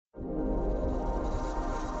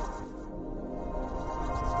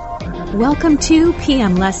Welcome to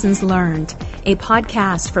PM Lessons Learned, a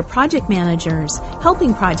podcast for project managers,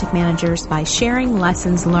 helping project managers by sharing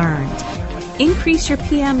lessons learned. Increase your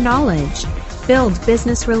PM knowledge, build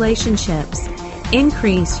business relationships,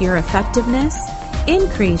 increase your effectiveness,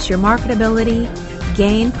 increase your marketability,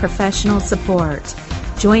 gain professional support.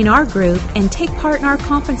 Join our group and take part in our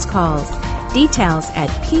conference calls. Details at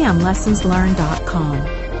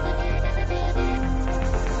pmlessonslearned.com.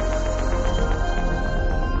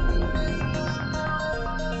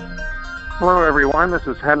 Hello, everyone. This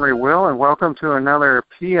is Henry Will, and welcome to another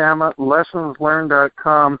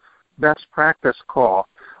pmlessonslearned.com best practice call.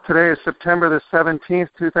 Today is September the 17th,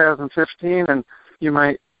 2015, and you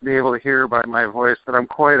might be able to hear by my voice that I'm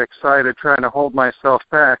quite excited, trying to hold myself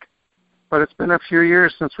back. But it's been a few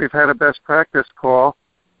years since we've had a best practice call,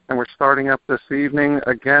 and we're starting up this evening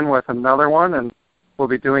again with another one, and we'll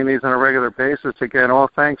be doing these on a regular basis again, all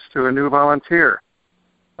thanks to a new volunteer.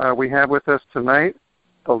 We have with us tonight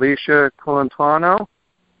Alicia Colantano.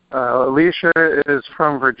 Alicia is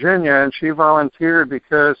from Virginia, and she volunteered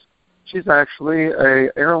because she's actually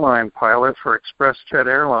an airline pilot for ExpressJet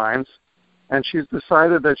Airlines, and she's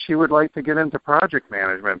decided that she would like to get into project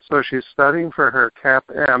management. So she's studying for her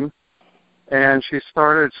CAPM, and she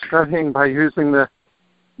started studying by using the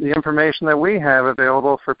information that we have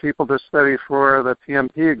available for people to study for the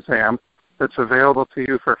PMP exam that's available to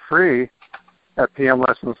you for free at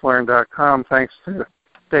pmlessonslearned.com, thanks to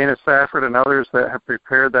Dana Safford and others that have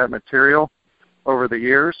prepared that material over the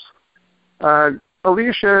years.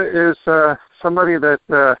 Alicia is somebody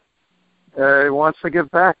that wants to give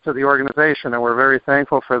back to the organization, and we're very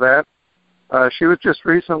thankful for that. She was just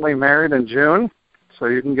recently married in June, so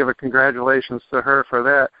you can give a congratulations to her for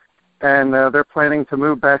that. And they're planning to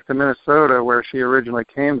move back to Minnesota, where she originally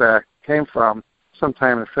came from,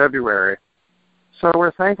 sometime in February. So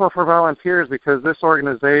we're thankful for volunteers because this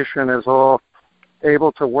organization is all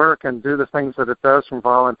able to work and do the things that it does from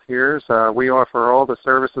volunteers. We offer all the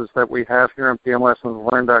services that we have here on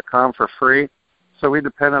pmlessonslearned.com for free. So we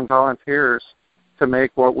depend on volunteers to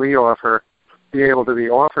make what we offer be able to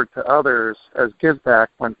be offered to others as give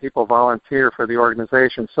back when people volunteer for the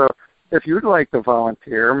organization. So if you'd like to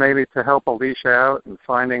volunteer, maybe to help Alicia out in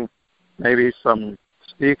finding maybe some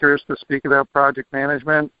speakers to speak about project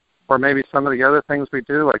management, or maybe some of the other things we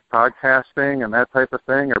do, like podcasting and that type of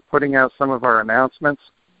thing, or putting out some of our announcements,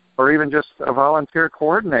 or even just a volunteer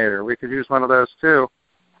coordinator. We could use one of those too.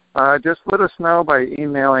 Just let us know by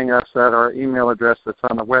emailing us at our email address that's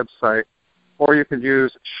on the website, or you could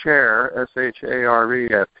use share, S-H-A-R-E,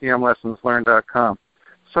 at pmlessonslearned.com.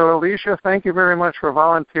 So, Alicia, thank you very much for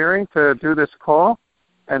volunteering to do this call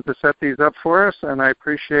and to set these up for us, and I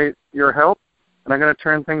appreciate your help. And I'm going to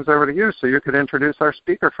turn things over to you so you could introduce our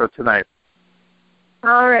speaker for tonight.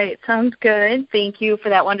 All right. Sounds good. Thank you for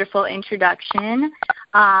that wonderful introduction.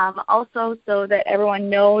 Also, so that everyone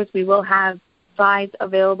knows, we will have slides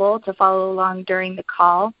available to follow along during the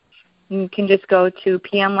call. You can just go to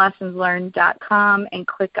pmlessonslearned.com and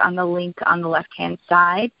click on the link on the left-hand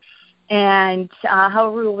side. And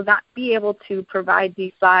however, we will not be able to provide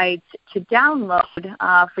these slides to download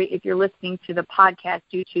if you're listening to the podcast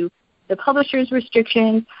due to the publisher's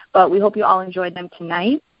restrictions, but we hope you all enjoyed them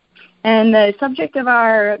tonight. And the subject of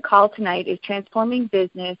our call tonight is transforming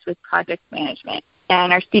business with project management.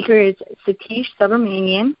 And our speaker is Satish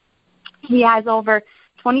Subramanian. He has over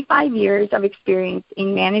 25 years of experience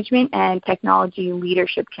in management and technology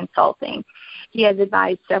leadership consulting. He has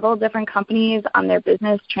advised several different companies on their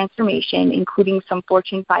business transformation, including some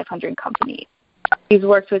Fortune 500 companies. He's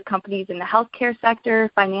worked with companies in the healthcare sector,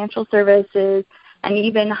 financial services, and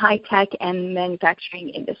even high-tech and manufacturing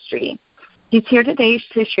industry. He's here today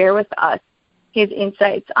to share with us his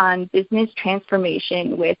insights on business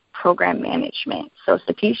transformation with program management. So,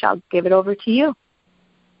 Satish, I'll give it over to you.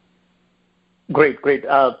 Great.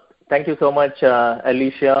 Thank you so much,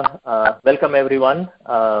 Alicia. Welcome, everyone.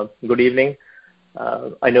 Good evening.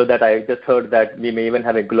 I know that I just heard that we may even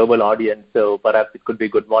have a global audience, so perhaps it could be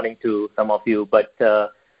good morning to some of you, but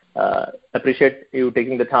appreciate you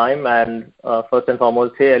taking the time. And first and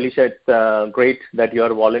foremost, hey, Alicia, it's great that you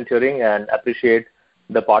are volunteering, and appreciate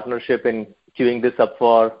the partnership in queuing this up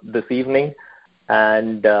for this evening.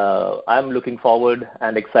 And I'm looking forward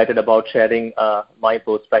and excited about sharing my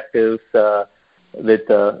perspectives with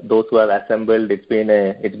those who have assembled. It's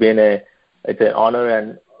an honor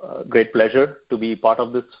and great pleasure to be part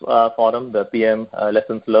of this forum, the PM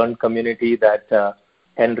Lessons Learned community that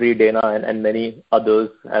Henry, Dana, and many others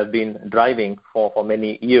have been driving for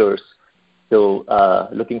many years. So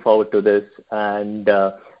looking forward to this. And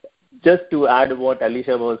just to add what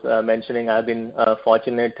Alicia was mentioning, I've been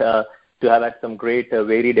fortunate to have had some great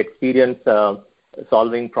varied experience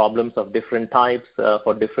solving problems of different types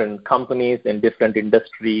for different companies in different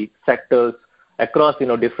industry sectors across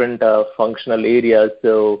different functional areas.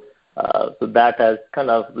 So that has kind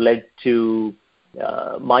of led to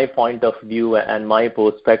my point of view and my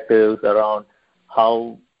perspectives around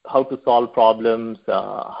how to solve problems,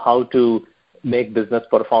 how to make business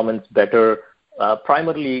performance better,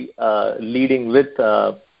 primarily leading with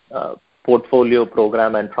portfolio,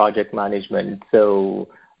 program, and project management. So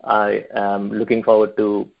I am looking forward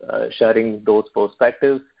to sharing those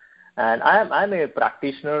perspectives. And I'm a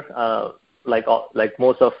practitioner, like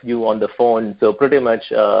most of you on the phone. So pretty much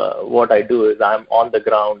what I do is I'm on the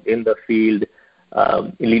ground in the field,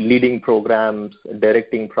 leading programs,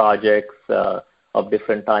 directing projects of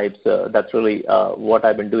different types. That's really what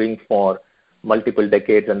I've been doing for multiple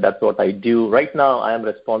decades, and that's what I do. Right now, I am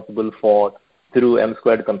responsible through M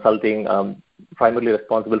Squared Consulting, primarily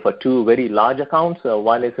responsible for two very large accounts.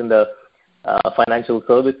 One is in the financial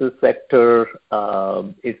services sector.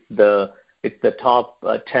 It's the top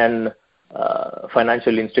 10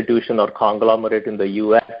 financial institution or conglomerate in the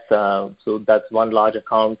U.S. So that's one large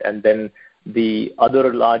account. And then the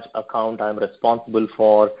other large account I'm responsible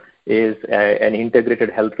for is an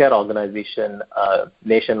integrated healthcare organization,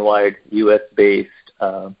 nationwide,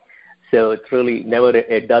 U.S.-based. So it's really never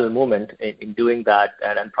a dull moment in doing that.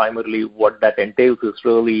 And primarily what that entails is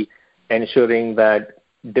really ensuring that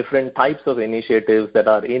different types of initiatives that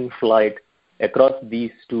are in flight across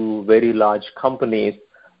these two very large companies,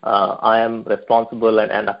 I am responsible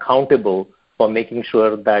and accountable for making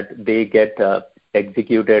sure that they get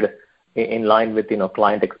executed in line with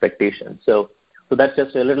client expectations. So that's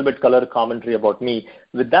just a little bit color commentary about me.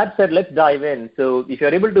 With that said, let's dive in. So if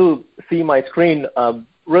you're able to see my screen,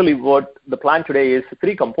 really what the plan today is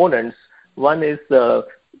three components. One is the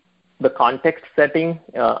context setting.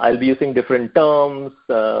 I'll be using different terms.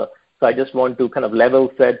 So I just want to kind of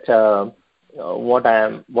level set what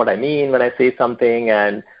I mean when I say something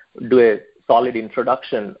and do a solid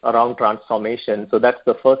introduction around transformation. So that's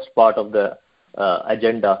the first part of the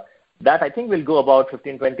agenda. That I think will go about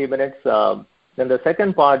 15-20 minutes. Then the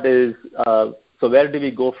second part is, so where do we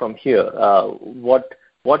go from here?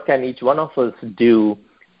 What can each one of us do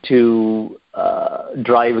to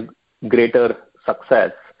drive greater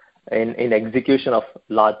success in execution of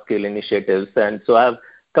large-scale initiatives? And so I have a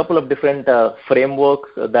couple of different frameworks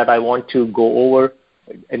that I want to go over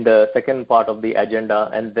in the second part of the agenda,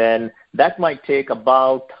 and then that might take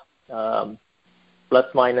about plus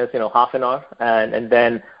minus half an hour, and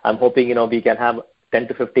then I'm hoping we can have 10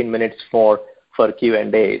 to 15 minutes for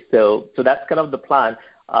Q&A. So that's kind of the plan.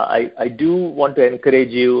 I do want to encourage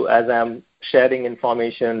you as I'm sharing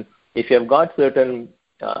information. If you have got certain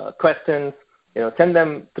questions, send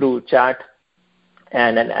them through chat,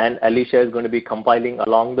 and Alicia is going to be compiling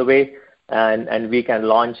along the way, and we can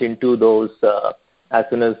launch into those as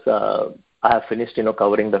soon as I have finished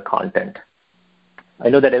covering the content. I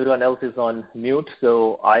know that everyone else is on mute,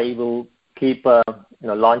 so I will keep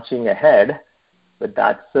launching ahead. With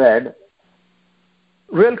that said,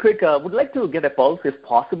 real quick, would like to get a pulse, if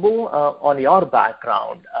possible, on your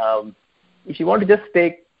background. If you want to just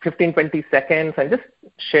take 15-20 seconds and just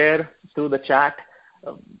share through the chat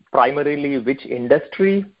primarily which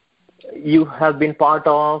industry you have been part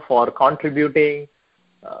of or contributing.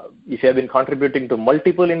 If you have been contributing to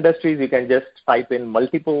multiple industries, you can just type in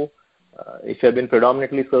multiple. If you have been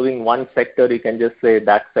predominantly serving one sector, you can just say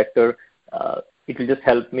that sector. It will just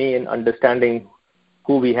help me in understanding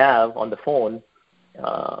who we have on the phone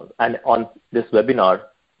and on this webinar,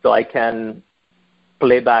 so I can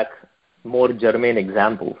play back more germane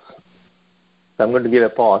examples. So I'm going to give a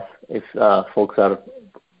pause if folks are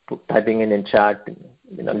typing in chat.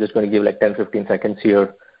 I'm just going to give like 10-15 seconds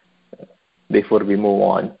here before we move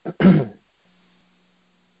on.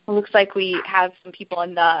 It looks like we have some people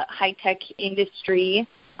in the high-tech industry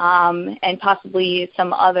and possibly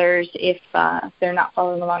some others if they're not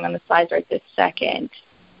following along on the slides right this second.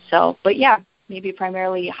 So, but yeah, maybe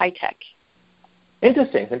primarily high-tech.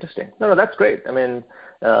 Interesting. No, that's great. I mean,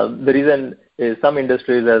 the reason is some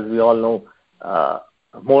industries, as we all know,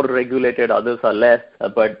 more regulated, others are less,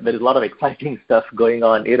 but there is a lot of exciting stuff going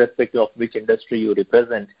on irrespective of which industry you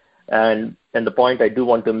represent. And the point I do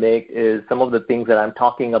want to make is some of the things that I'm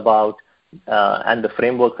talking about and the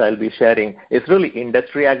frameworks I'll be sharing is really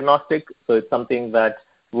industry agnostic. So it's something that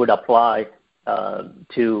would apply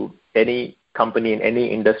to any company in any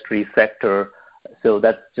industry sector. So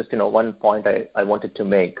that's just one point I wanted to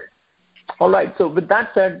make. All right. So with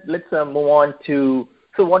that said, let's move on to,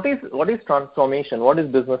 so what is transformation? What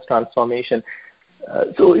is business transformation?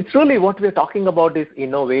 So it's really what we're talking about is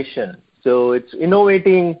innovation. So it's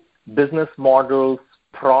innovating business models,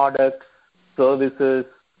 products, services,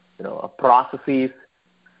 processes.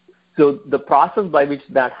 So the process by which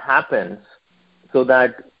that happens, so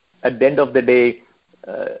that at the end of the day,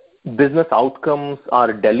 business outcomes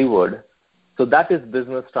are delivered. So that is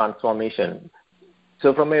business transformation.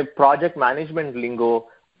 So from a project management lingo,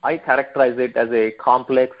 I characterize it as a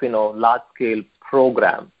complex, large-scale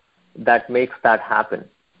program that makes that happen.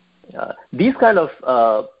 These kind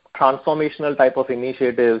of transformational type of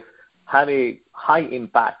initiatives have a high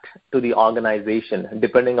impact to the organization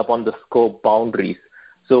depending upon the scope boundaries.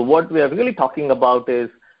 So what we are really talking about is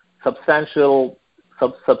substantial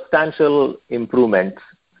improvements.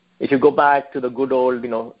 If you go back to the good old,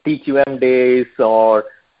 TQM days or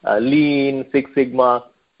Lean, Six Sigma,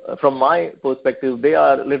 from my perspective, they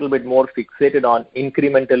are a little bit more fixated on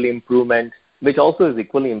incremental improvement, which also is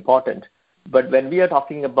equally important. But when we are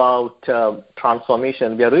talking about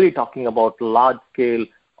transformation, we are really talking about large-scale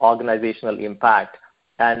organizational impact.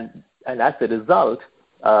 And as a result,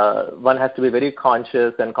 one has to be very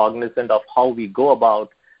conscious and cognizant of how we go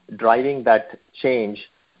about driving that change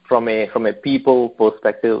from a people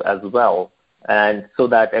perspective as well, and so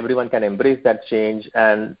that everyone can embrace that change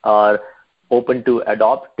and are open to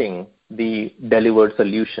adopting the delivered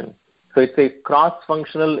solution. So it's a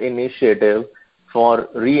cross-functional initiative for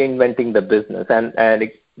reinventing the business. And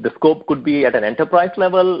the scope could be at an enterprise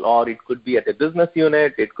level, or it could be at a business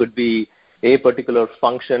unit. It could be a particular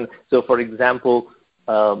function. So, for example,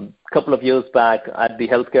 a couple of years back at the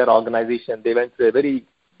healthcare organization, they went through a very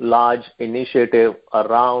large initiative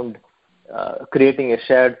around creating a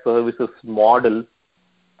shared services model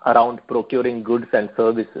around procuring goods and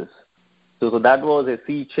services. So that was a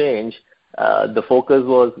sea change. The focus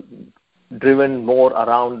was driven more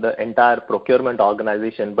around the entire procurement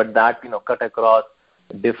organization, but that cut across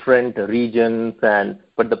different regions,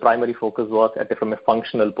 but the primary focus was from a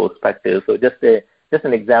functional perspective. So just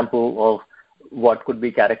an example of what could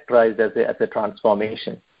be characterized as a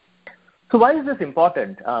transformation. So why is this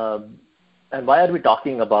important, and why are we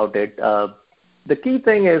talking about it? The key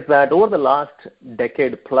thing is that over the last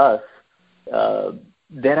decade plus,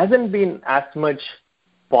 there hasn't been as much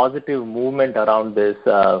positive movement around this.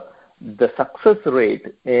 The success rate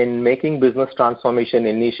in making business transformation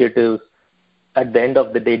initiatives at the end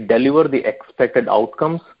of the day deliver the expected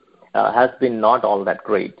outcomes has been not all that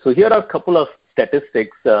great. So here are a couple of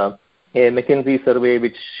statistics. A McKinsey survey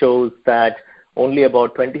which shows that only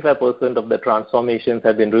about 25% of the transformations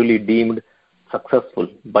have been really deemed successful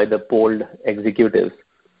by the polled executives.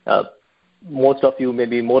 Most of you may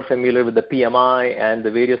be more familiar with the PMI and the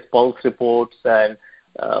various pulse reports, and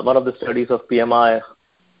one of the studies of PMI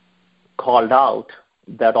called out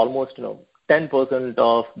that almost 10%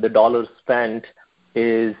 of the dollars spent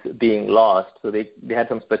is being lost. So they had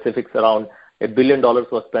some specifics around $1 billion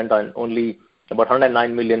was spent on only about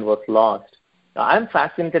 $109 million was lost. Now, I'm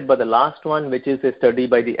fascinated by the last one, which is a study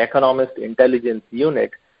by the Economist Intelligence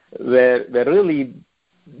Unit, where really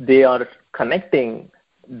they are connecting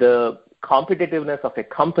the competitiveness of a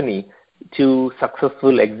company to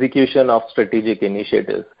successful execution of strategic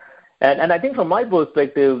initiatives. And I think from my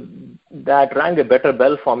perspective, that rang a better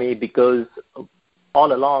bell for me, because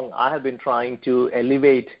all along I have been trying to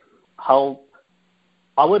elevate how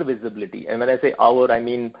our visibility, and when I say our, I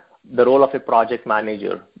mean the role of a project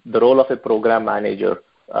manager, the role of a program manager,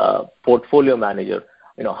 portfolio manager,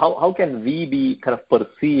 how can we be kind of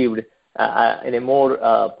perceived in a more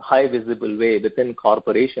high visible way within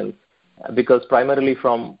corporations? Because primarily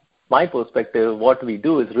from my perspective, what we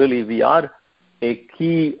do is really we are a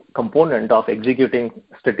key component of executing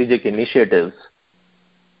strategic initiatives.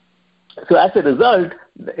 So as a result,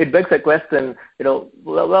 it begs a question,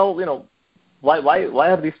 why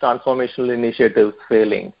are these transformational initiatives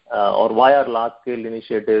failing? Or why are large-scale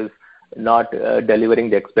initiatives not delivering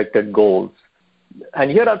the expected goals?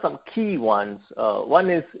 And here are some key ones. One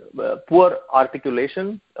is poor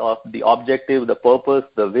articulation of the objective, the purpose,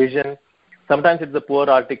 the vision. Sometimes it's the poor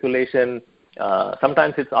articulation.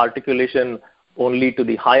 Sometimes it's articulation only to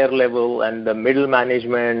the higher level, and the middle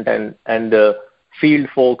management and the field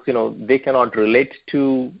folks, they cannot relate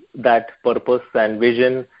to that purpose and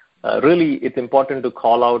vision. Really, it's important to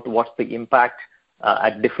call out what's the impact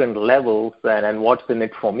at different levels and what's in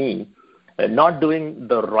it for me. Not doing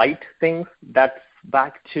the right things, that's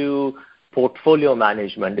back to portfolio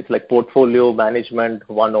management. It's like portfolio management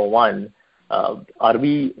 101. Are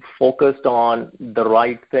we focused on the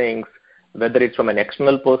right things, whether it's from an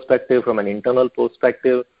external perspective, from an internal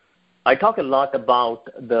perspective? I talk a lot about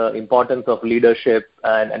the importance of leadership,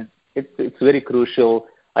 and it's very crucial.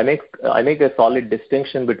 I make a solid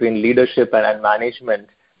distinction between leadership and management,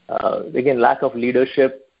 Again, lack of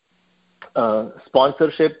leadership,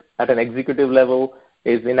 sponsorship at an executive level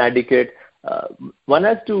is inadequate. One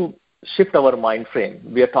has to shift our mind frame.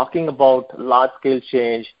 We are talking about large-scale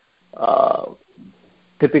change.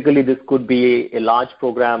 Typically, this could be a large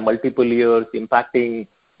program, multiple years, impacting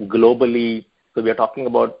globally. So we are talking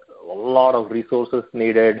about a lot of resources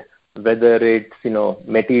needed, whether it's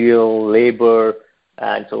material, labor,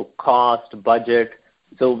 and so cost, budget.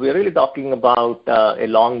 So we're really talking about a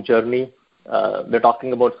long journey. We're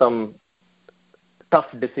talking about some tough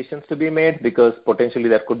decisions to be made because potentially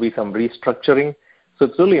there could be some restructuring. So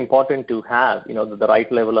it's really important to have the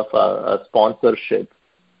right level of sponsorship.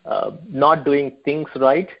 Not doing things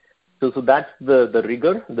right. So that's the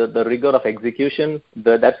rigor, the rigor of execution.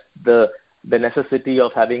 That's the necessity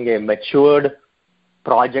of having a matured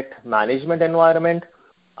project management environment.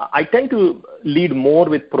 I tend to lead more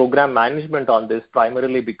with program management on this,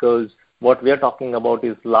 primarily because what we are talking about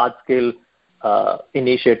is large-scale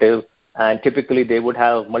initiative, and typically they would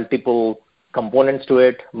have multiple components to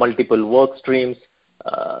it, multiple work streams.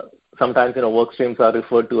 Sometimes work streams are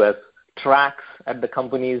referred to as tracks at the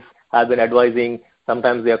companies. I've been advising.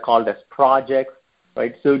 Sometimes they are called as projects,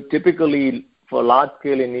 right? So typically for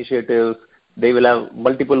large-scale initiatives, they will have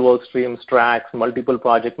multiple work streams, tracks, multiple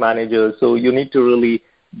project managers. So you need to really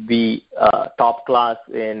be top class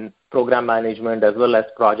in program management as well as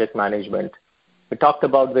project management. We talked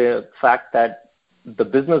about the fact that the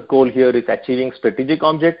business goal here is achieving strategic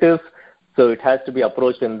objectives, so it has to be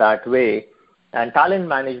approached in that way. And talent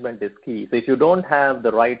management is key. So if you don't have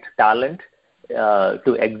the right talent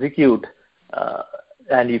to execute,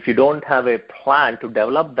 and if you don't have a plan to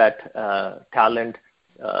develop that talent,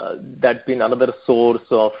 that's been another source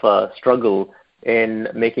of struggle in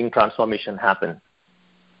making transformation happen.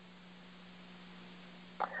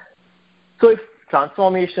 So if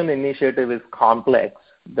transformation initiative is complex,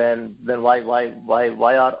 then why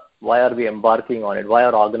are we embarking on it? Why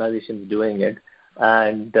are organizations doing it?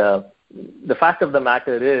 And the fact of the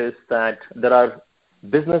matter is that there are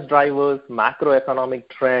business drivers, macroeconomic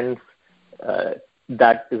trends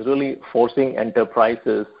that is really forcing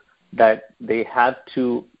enterprises that they have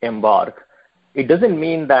to embark. It doesn't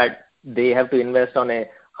mean that they have to invest on a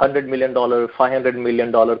 $100 million, $500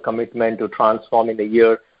 million commitment to transform in a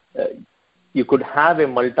year. You could have a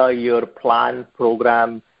multi-year plan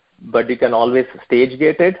program, but you can always stage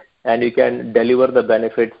gate it, and you can deliver the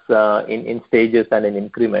benefits in stages and in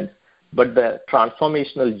increments. But the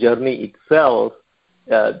transformational journey itself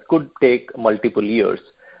could take multiple years.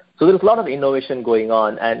 So there's a lot of innovation going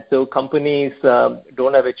on, and so companies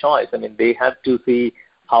don't have a choice. I mean, they have to see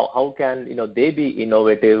how can they be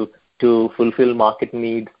innovative to fulfill market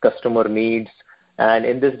needs, customer needs. And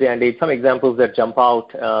in this day and age, some examples that jump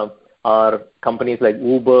out are companies like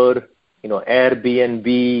Uber,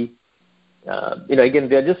 Airbnb. Again,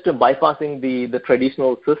 they're just bypassing the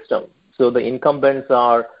traditional system. So the incumbents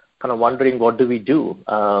are kind of wondering, what do we do?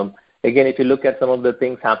 Again, if you look at some of the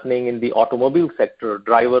things happening in the automobile sector,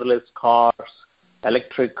 driverless cars,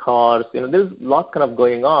 electric cars, there's lots kind of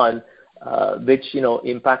going on, which,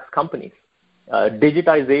 impacts companies.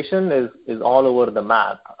 Digitization is all over the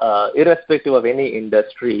map, irrespective of any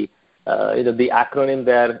industry. The acronym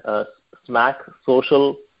there, SMAC,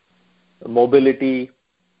 social, mobility,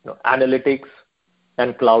 analytics,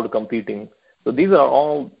 and cloud computing. So these are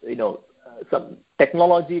all, some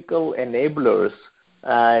technological enablers,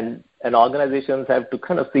 and organizations have to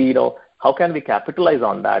kind of see, how can we capitalize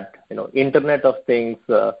on that? Internet of Things,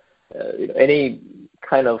 any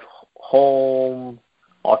kind of home,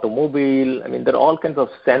 automobile. I mean, there are all kinds of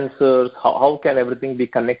sensors. How can everything be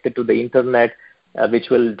connected to the internet, which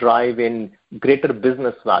will drive in greater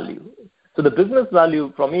business value? So the business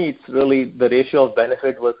value, for me, it's really the ratio of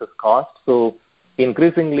benefit versus cost. So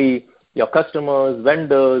increasingly, your customers,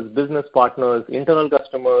 vendors, business partners, internal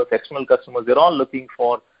customers, external customers, they're all looking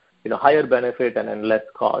for higher benefit and less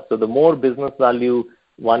cost. So the more business value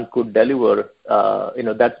one could deliver,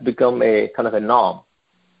 that's become a kind of a norm.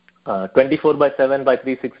 24/7 by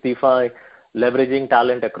 365, leveraging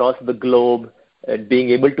talent across the globe, being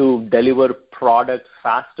able to deliver products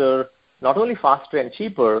faster, not only faster and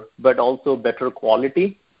cheaper, but also better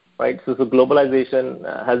quality, right? So globalization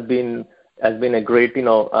has been a great,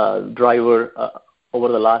 driver over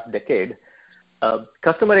the last decade.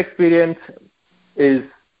 Customer experience is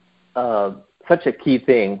such a key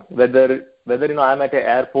thing. Whether I'm at an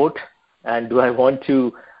airport and do I want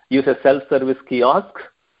to use a self-service kiosk,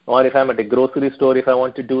 or if I'm at a grocery store, if I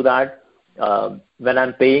want to do that, when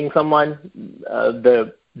I'm paying someone,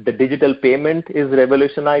 the digital payment is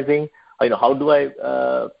revolutionizing. How do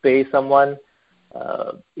I pay someone?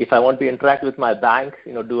 If I want to interact with my bank,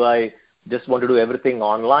 do I just want to do everything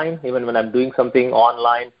online? Even when I'm doing something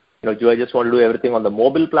online, do I just want to do everything on the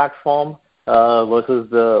mobile platform versus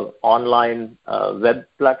the online web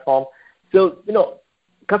platform? So,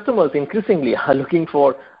 customers increasingly are looking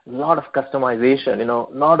for a lot of customization,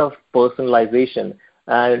 a lot of personalization,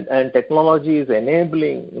 and technology is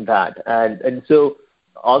enabling that. And so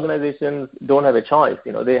organizations don't have a choice.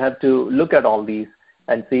 They have to look at all these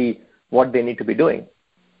and see what they need to be doing.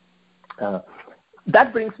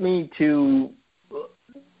 That brings me to,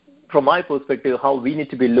 from my perspective, how we need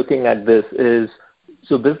to be looking at this is,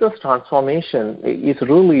 so business transformation is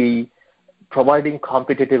really providing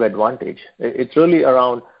competitive advantage. It's really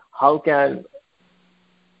around how can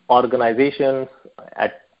organizations,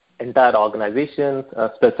 entire organizations,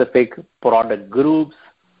 specific product groups,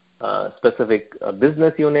 specific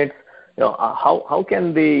business units, how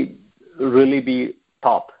can they really be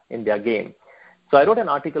top in their game? So I wrote an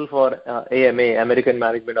article for AMA, American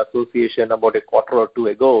Management Association, about a quarter or two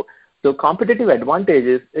ago. So competitive advantage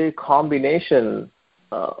is a combination,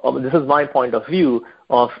 this is my point of view,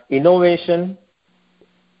 of innovation,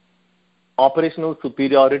 operational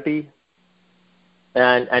superiority,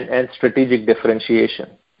 and strategic differentiation.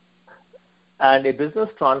 And a business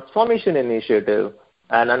transformation initiative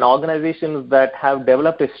and an organization that have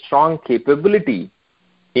developed a strong capability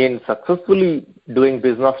in successfully doing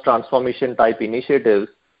business transformation type initiatives,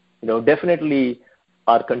 definitely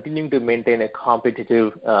are continuing to maintain a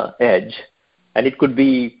competitive edge. And it could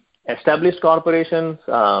be established corporations,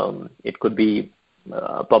 it could be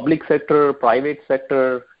public sector, private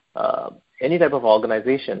sector, any type of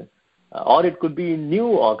organization, or it could be new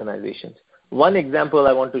organizations. One example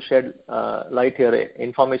I want to shed light here,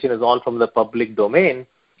 information is all from the public domain.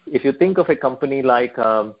 If you think of a company like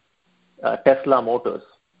Tesla Motors,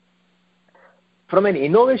 from an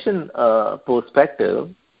innovation perspective,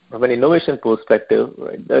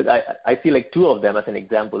 right, I see like two of them as an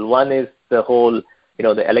example. One is the whole,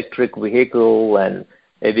 the electric vehicle and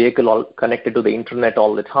a vehicle all connected to the internet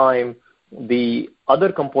all the time. The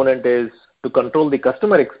other component is to control the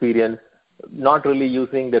customer experience, not really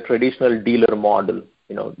using the traditional dealer model,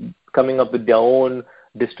 coming up with their own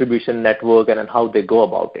distribution network and how they go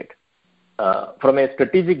about it. From a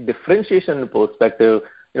strategic differentiation perspective,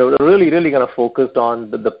 they're really kind of focused on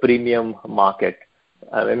the premium market.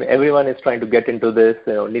 I mean, everyone is trying to get into this.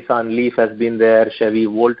 Nissan Leaf has been there, Chevy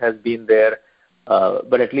Volt has been there,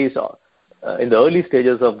 but at least in the early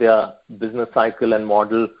stages of their business cycle and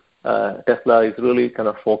model, Tesla is really kind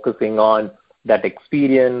of focusing on that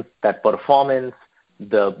experience, that performance,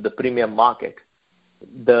 the premium market.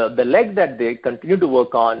 The leg that they continue to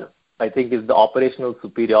work on, I think, is the operational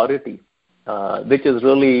superiority, which is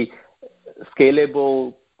really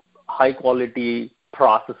scalable, high-quality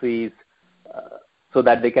processes so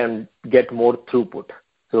that they can get more throughput.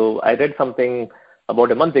 So I read something about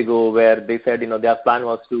a month ago where they said, their plan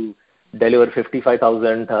was to deliver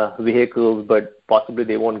 55,000 vehicles, but possibly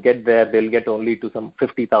they won't get there. They'll get only to some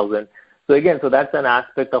 50,000. So again, that's an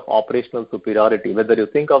aspect of operational superiority. Whether you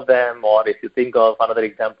think of them or if you think of another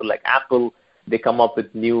example like Apple, they come up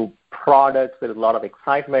with new products. There's a lot of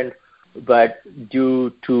excitement. But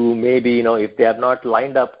due to maybe, if they have not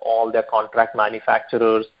lined up all their contract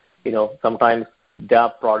manufacturers, sometimes their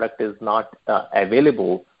product is not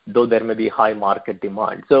available, though there may be high market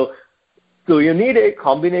demand. So you need a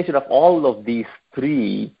combination of all of these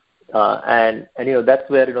three, and that's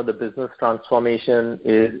where the business transformation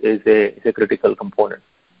is a critical component.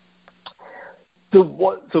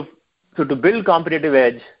 So to build competitive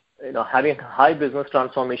edge, having high business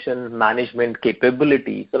transformation management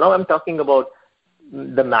capability. So now I'm talking about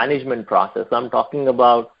the management process. I'm talking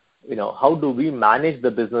about, how do we manage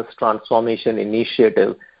the business transformation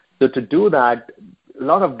initiative? So to do that, a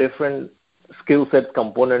lot of different skill set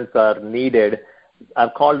components are needed.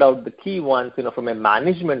 I've called out the key ones, from a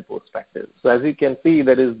management perspective. So as you can see,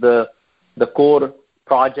 there is the core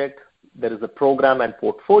project, there is the program and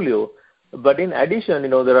portfolio. But in addition,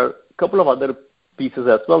 there are a couple of other pieces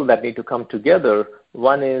as well that need to come together.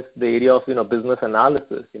 One is the area of, business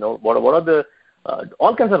analysis. What are the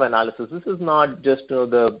all kinds of analysis. This is not just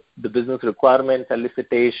the business requirements,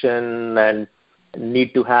 elicitation, and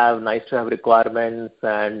need to have, nice to have requirements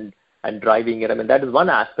and driving it. I mean, that is one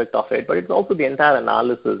aspect of it, but it's also the entire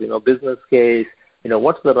analysis, business case,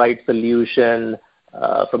 what's the right solution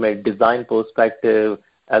from a design perspective,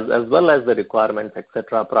 as well as the requirements,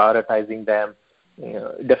 etc., prioritizing them.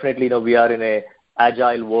 Definitely, we are in a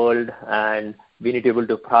agile world, and we need to be able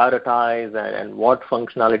to prioritize and what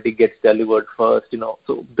functionality gets delivered first,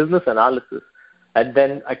 so business analysis. And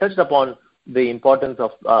then I touched upon the importance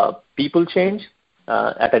of people change.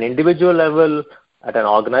 at an individual level, at an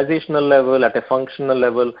organizational level, at a functional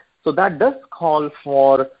level. So that does call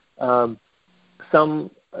for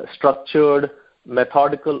some structured,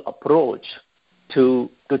 methodical approach to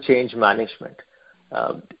change management.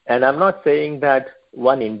 And I'm not saying that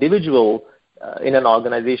one individual in an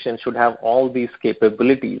organization should have all these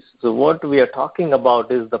capabilities. So what we are talking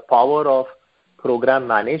about is the power of program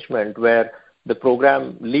management, where the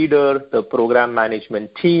program leader, the program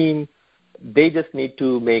management team, they just need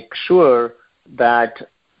to make sure that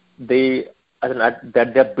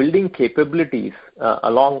they're building capabilities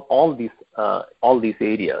along all these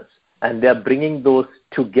areas, and they're bringing those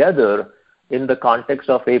together in the context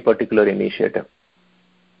of a particular initiative.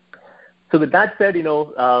 So with that said,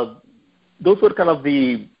 those were kind of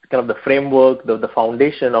the framework, the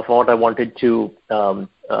foundation of what I wanted to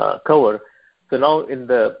cover. So now in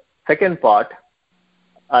the second part,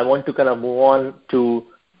 I want to kind of move on to,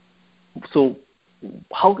 so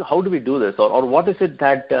how do we do this, or what is it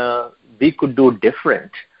that we could do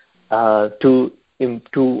different to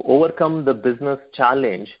overcome the business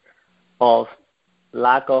challenge of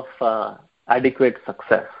lack of adequate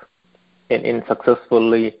success in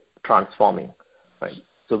successfully transforming, right?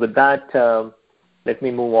 So with that, let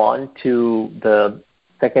me move on to the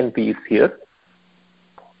second piece here.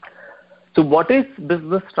 So what is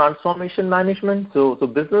business transformation management? So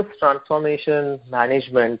business transformation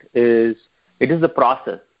management is the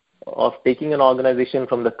process of taking an organization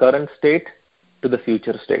from the current state to the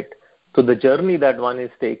future state. So the journey that one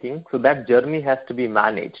is taking, so that journey has to be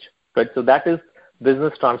managed, right? So that is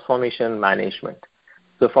business transformation management.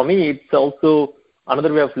 So for me, it's also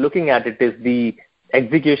another way of looking at it is the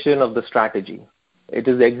execution of the strategy. It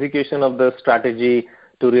is the execution of the strategy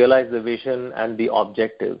to realize the vision and the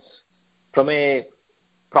objectives. From a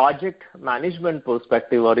project management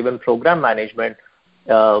perspective or even program management,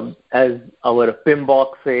 as our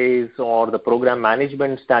PMBOK says or the program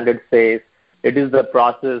management standard says, it is the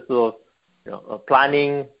process of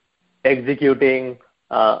planning, executing,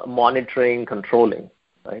 monitoring, controlling,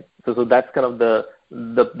 right? So that's kind of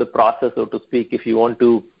the process, so to speak, if you want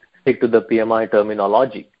to stick to the PMI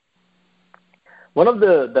terminology. One of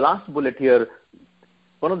the last bullet here,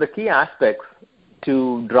 one of the key aspects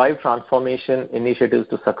to drive transformation initiatives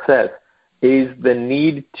to success is the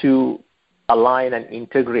need to align and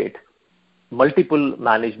integrate multiple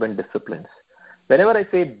management disciplines. Whenever I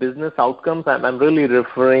say business outcomes, I'm really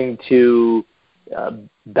referring to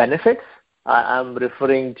benefits. I'm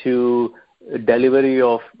referring to delivery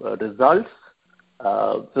of results.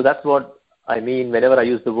 So that's what I mean whenever I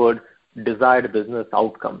use the word desired business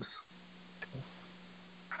outcomes.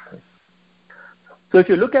 So if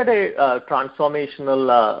you look at a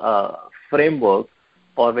transformational framework,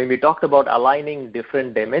 or when we talked about aligning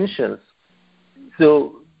different dimensions,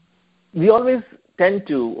 so we always tend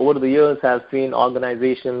to, over the years, have seen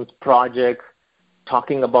organizations, projects,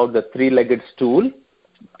 talking about the three-legged stool,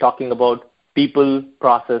 talking about people,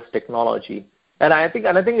 process, technology. And I think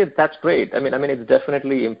that's great. I mean, it's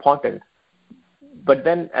definitely important. But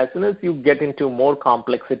then as soon as you get into more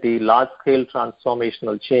complexity, large-scale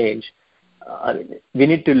transformational change, we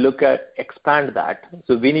need to expand that.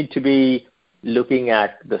 So we need to be looking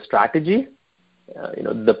at the strategy,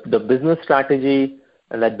 the business strategy,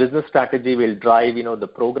 and that business strategy will drive, the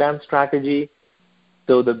program strategy.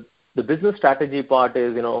 So the business strategy part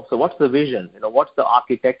is, so what's the vision? What's the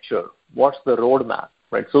architecture? What's the roadmap,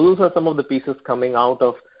 right? So those are some of the pieces coming out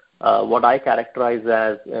of what I characterize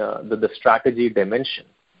as the strategy dimension.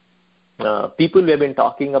 People, we have been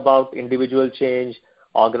talking about individual change,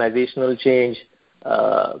 organizational change,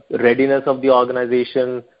 readiness of the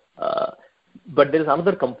organization, but there is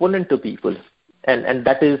another component to people, and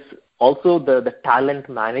that is also the talent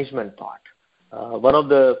management part. One of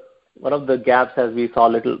the gaps, as we saw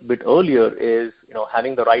a little bit earlier, is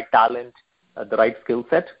having the right talent, the right skill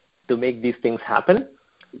set to make these things happen.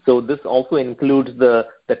 So this also includes the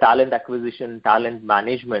talent acquisition, talent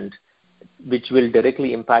management, which will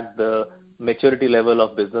directly impact the maturity level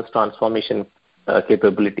of business transformation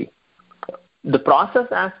capability. The process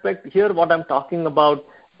aspect here, what I'm talking about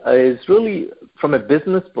is really from a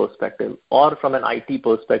business perspective or from an IT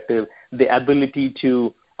perspective, the ability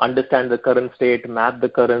to understand the current state, map the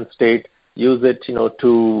current state, use it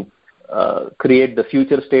to create the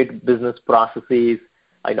future state business processes,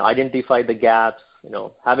 identify the gaps,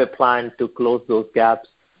 have a plan to close those gaps.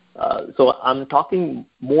 So I'm talking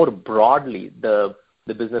more broadly the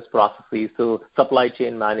business processes, so supply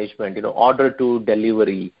chain management, order to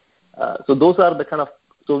delivery. So those are the kind of,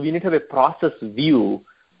 so we need to have a process view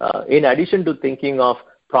in addition to thinking of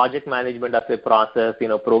project management as a process,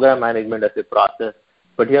 program management as a process,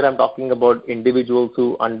 but here I'm talking about individuals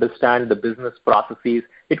who understand the business processes.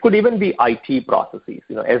 It could even be IT processes,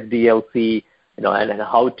 SDLC, and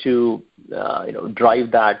how to,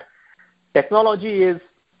 drive that. Technology is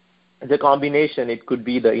the combination. It could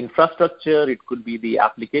be the infrastructure, it could be the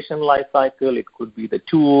application lifecycle, it could be the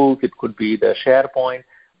tools, it could be the SharePoint.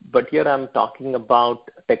 But here I'm talking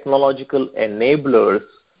about technological enablers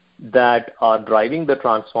that are driving the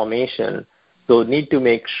transformation. So need to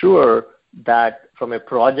make sure that from a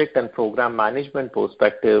project and program management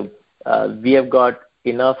perspective, we have got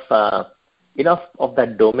enough of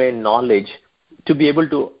that domain knowledge to be able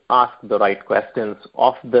to ask the right questions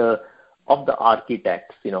of the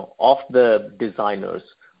architects, of the designers,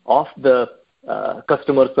 of the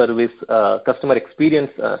customer service, customer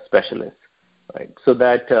experience specialists, right? So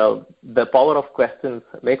that the power of questions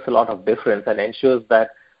makes a lot of difference and ensures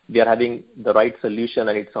that we are having the right solution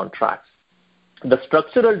and it's on track. The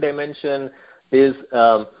structural dimension is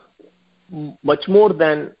much more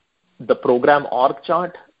than the program org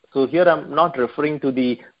chart. So here I'm not referring to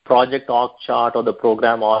the project org chart or the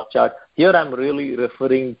program org chart. Here I'm really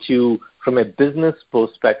referring to, from a business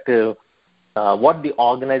perspective, what the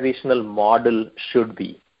organizational model should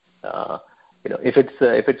be.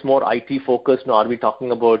 If it's more IT focused, are we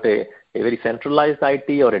talking about a very centralized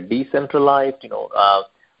IT or a decentralized?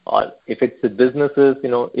 Or if it's the businesses,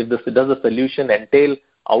 does the solution entail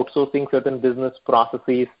outsourcing certain business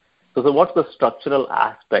processes? So what's the structural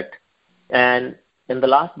aspect? And the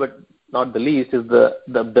last but not the least is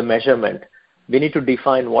the measurement. We need to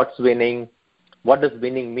define what's winning, what does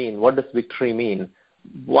winning mean, what does victory mean.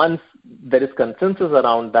 Once there is consensus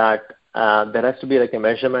around that, there has to be like a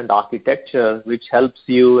measurement architecture which helps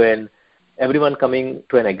you and everyone coming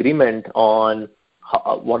to an agreement on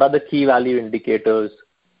what are the key value indicators,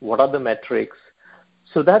 what are the metrics.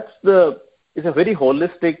 So it's a very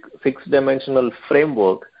holistic, six-dimensional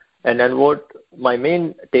framework. And then what my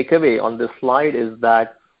main takeaway on this slide is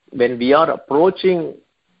that when we are approaching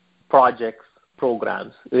projects,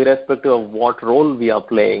 programs, irrespective of what role we are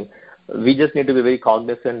playing, we just need to be very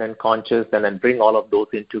cognizant and conscious and then bring all of those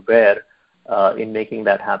into bear in making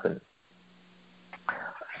that happen.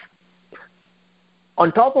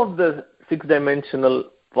 On top of the six-dimensional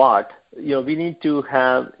part, we need to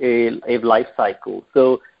have a life cycle.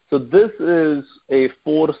 So this is a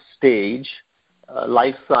 4-stage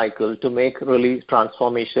life cycle to make really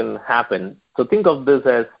transformation happen. So think of this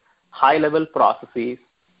as high-level processes.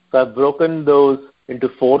 So I've broken those into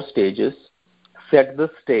 4 stages. Set the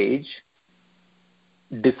stage,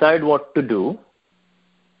 decide what to do,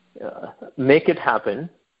 make it happen,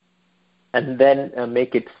 and then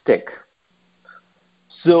make it stick.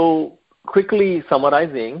 So quickly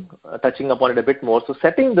summarizing, touching upon it a bit more. So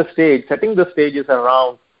setting the stage is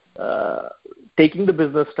around taking the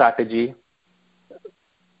business strategy,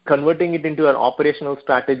 converting it into an operational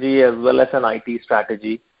strategy as well as an IT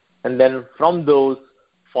strategy, and then from those,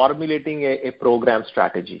 formulating a program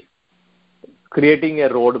strategy, creating a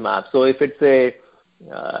roadmap. So if it's a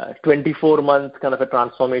 24-month kind of a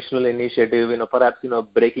transformational initiative, perhaps,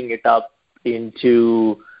 breaking it up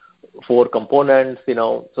into 4 components,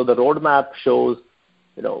 so the roadmap shows,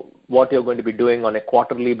 what you're going to be doing on a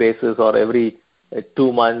quarterly basis or every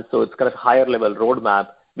 2 months. So it's kind of higher level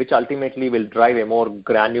roadmap, which ultimately will drive a more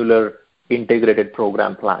granular integrated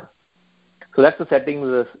program plan. So that's the setting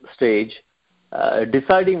the stage.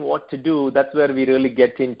 Deciding what to do, that's where we really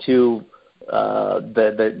get into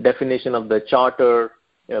the definition of the charter,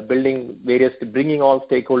 bringing all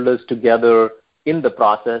stakeholders together in the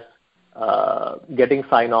process, getting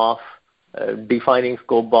sign-off, defining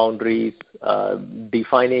scope boundaries,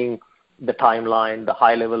 defining the timeline, the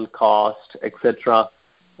high-level cost, etc.,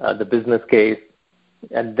 the business case,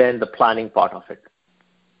 and then the planning part of it.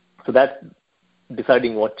 So that's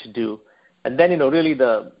deciding what to do. And then, really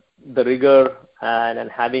the rigor and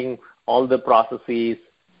having all the processes,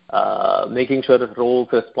 making sure that roles,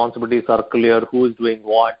 responsibilities are clear, who is doing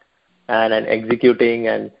what, and executing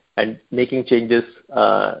and making changes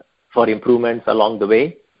for improvements along the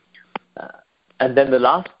way. And then the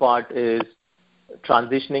last part is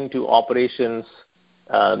transitioning to operations,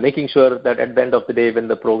 making sure that at the end of the day, when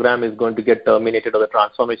the program is going to get terminated or the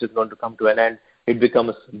transformation is going to come to an end, it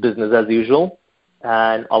becomes business as usual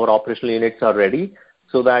and our operational units are ready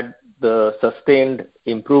so that the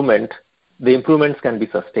improvements can be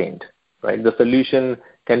sustained, right? The solution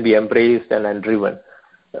can be embraced and driven.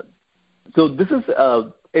 So this is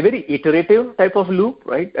a very iterative type of loop,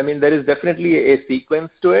 right? I mean, there is definitely a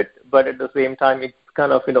sequence to it, but at the same time, it's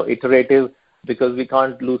kind of, iterative because we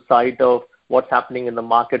can't lose sight of what's happening in the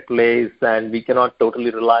marketplace and we cannot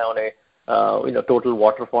totally rely on a, total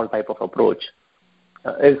waterfall type of approach.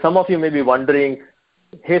 Some of you may be wondering,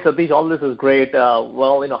 hey, Satish, all this is great.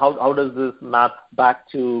 Well, how does this map back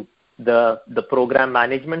to the program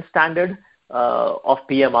management standard of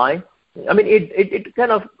PMI? I mean, it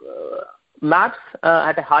kind of maps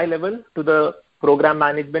at a high level to the program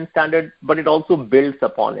management standard, but it also builds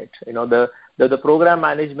upon it. The program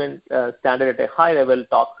management standard at a high level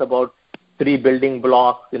talks about 3 building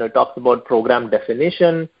blocks. It talks about program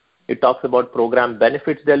definition, it talks about program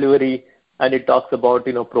benefits delivery, and it talks about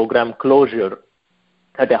program closure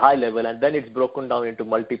at a high level, and then it's broken down into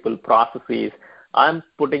multiple processes. I'm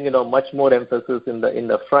putting much more emphasis in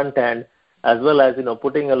the front end, as well as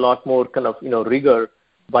putting a lot more kind of rigor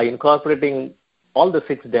by incorporating all the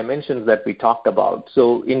 6 dimensions that we talked about.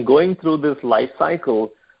 So in going through this life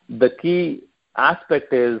cycle, the key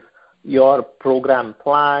aspect is your program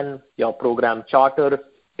plan, your program charter.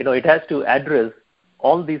 It has to address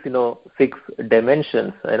all these 6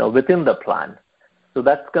 dimensions within the plan. So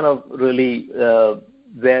that's kind of really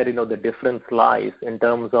where the difference lies in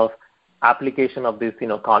terms of application of this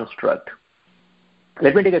construct.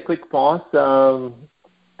 Let me take a quick pause,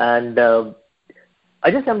 and I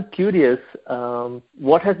just am curious,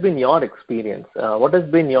 what has been your experience? What has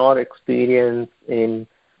been your experience in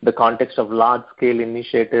the context of large-scale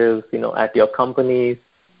initiatives, at your companies?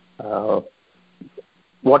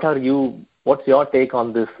 What's your take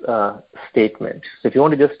on this statement? So if you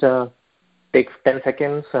want to just take 10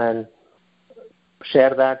 seconds and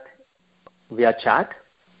share that via chat,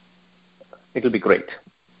 it will be great.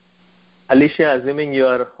 Alicia, assuming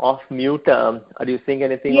you're off mute, are you seeing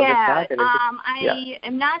anything on the chat? I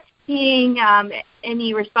am not seeing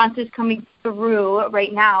any responses coming through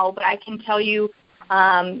right now, but I can tell you,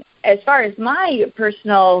 as far as my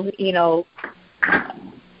personal,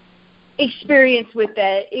 experience with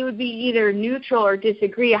that, it would be either neutral or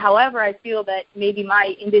disagree. However, I feel that maybe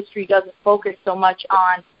my industry doesn't focus so much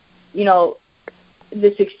on,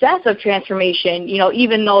 the success of transformation,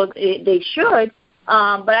 even though they should.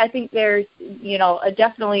 But I think there's,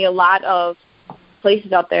 definitely a lot of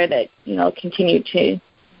places out there that, continue to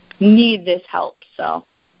need this help. So.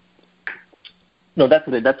 No, that's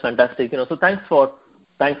great. That's fantastic. So thanks for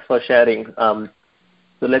sharing. So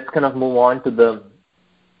let's kind of move on to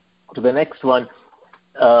the next one,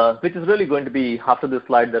 which is really going to be, after this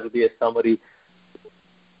slide, there will be a summary.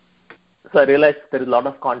 So I realize there is a lot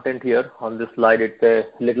of content here on this slide. It's a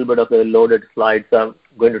little bit of a loaded slide, so I'm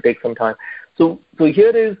going to take some time. So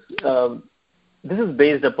here is, this is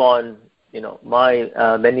based upon,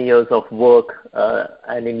 my many years of work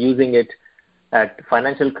and in using it at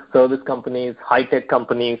financial service companies, high-tech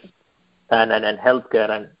companies, and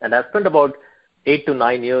healthcare. And I've spent about 8 to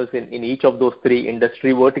 9 years in each of those 3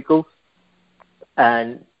 industry verticals.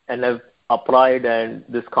 And I've applied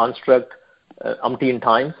this construct umpteen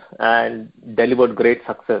times and delivered great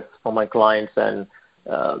success for my clients and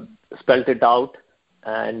spelled it out.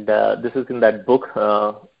 And this is in that book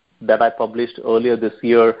that I published earlier this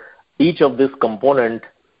year. Each of this component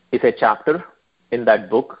is a chapter in that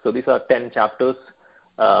book. So these are 10 chapters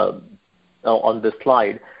on this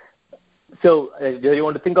slide. So you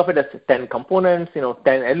want to think of it as 10 components, 10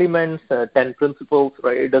 elements, 10 principles,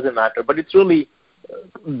 right? It doesn't matter. But it's really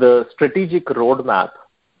the strategic roadmap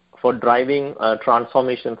for driving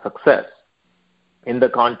transformation success in the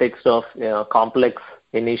context of complex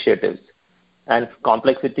initiatives. And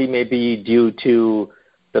complexity may be due to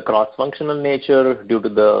the cross-functional nature, due to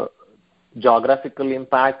the geographical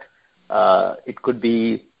impact. It could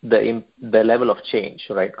be the level of change,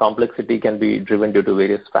 right? Complexity can be driven due to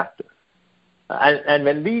various factors. And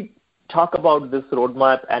when we talk about this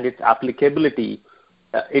roadmap and its applicability,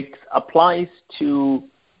 it applies to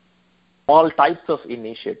all types of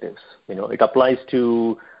initiatives. It applies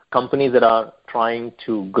to companies that are trying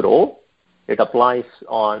to grow. It applies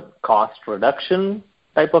on cost reduction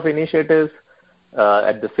type of initiatives.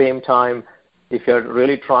 At the same time, if you're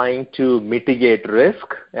really trying to mitigate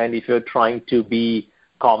risk and if you're trying to be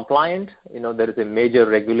compliant, there is a major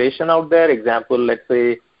regulation out there. Example, let's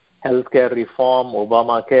say healthcare reform,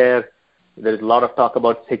 Obamacare. There's a lot of talk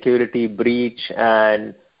about security breach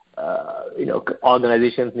and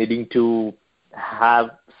organizations needing to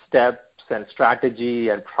have steps and strategy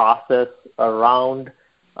and process around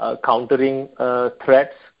countering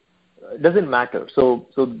threats. It doesn't matter. So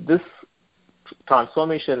this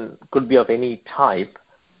transformation could be of any type,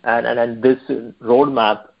 and this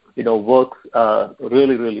roadmap works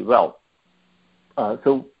really, really well.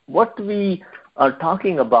 So what we are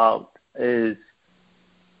talking about is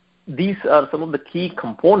these are some of the key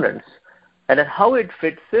components, and then how it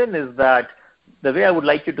fits in is that the way I would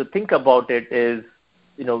like you to think about it is,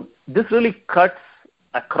 this really cuts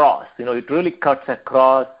across. It really cuts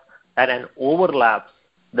across and overlaps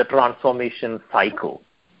the transformation cycle.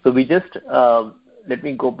 So we just, let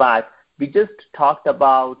me go back. We just talked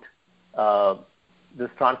about this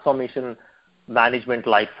transformation management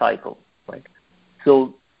life cycle, right?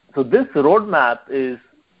 So this roadmap is,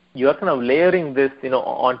 you're kind of layering this,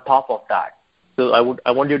 on top of that. So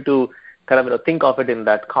I want you to kind of, think of it in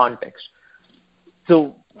that context.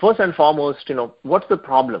 So first and foremost, what's the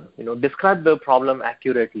problem? Describe the problem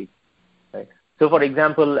accurately, right? So for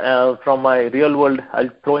example, from my real world, I'll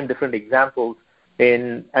throw in different examples.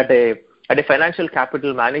 At a financial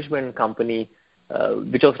capital management company,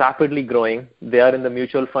 which was rapidly growing. They are in the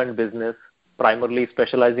mutual fund business, primarily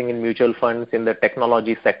specializing in mutual funds in the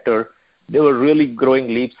technology sector. They were really growing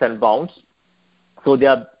leaps and bounds. So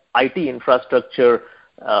their IT infrastructure,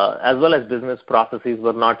 as well as business processes,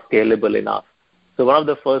 were not scalable enough. So one of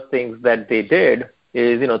the first things that they did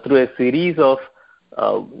is, through a series of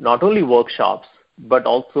not only workshops, but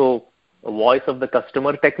also a voice of the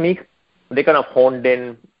customer technique, they kind of honed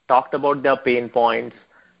in, talked about their pain points,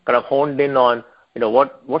 kind of honed in on,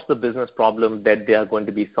 what's the business problem that they are going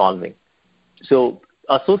to be solving. So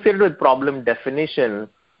associated with problem definition,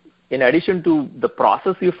 in addition to the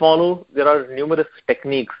process you follow, there are numerous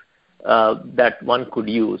techniques that one could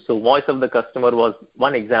use. So voice of the customer was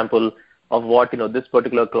one example of what, this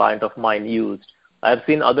particular client of mine used. I've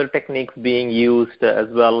seen other techniques being used as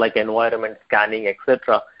well, like environment scanning,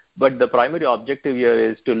 etc. But the primary objective here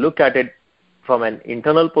is to look at it from an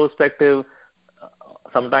internal perspective.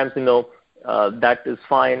 Sometimes, that is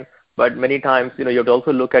fine. But many times, you have to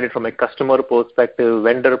also look at it from a customer perspective,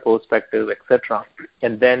 vendor perspective, etc.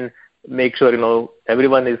 And then make sure,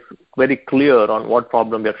 everyone is very clear on what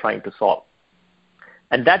problem you're trying to solve.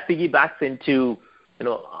 And that piggybacks into,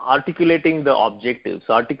 articulating the objectives,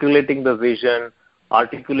 articulating the vision,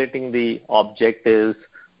 articulating the objectives,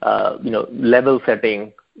 level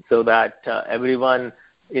setting so that everyone,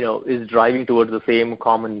 is driving towards the same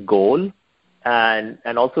common goal, and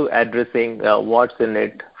also addressing what's in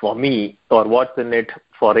it for me or what's in it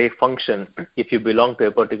for a function if you belong to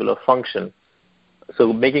a particular function.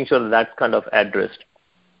 So making sure that's kind of addressed.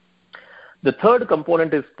 The third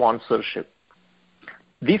component is sponsorship.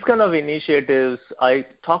 These kind of initiatives, I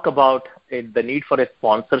talk about the need for a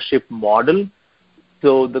sponsorship model.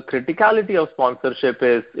 So the criticality of sponsorship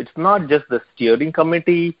is, it's not just the steering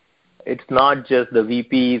committee, it's not just the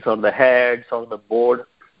VPs or the heads or the board.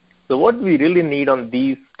 So what we really need on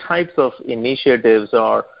these types of initiatives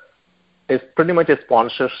is pretty much a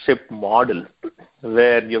sponsorship model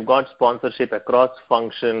where you've got sponsorship across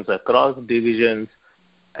functions, across divisions,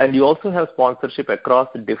 and you also have sponsorship across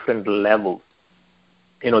different levels.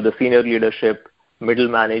 The senior leadership, middle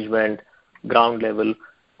management, ground level.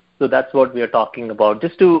 So that's what we are talking about.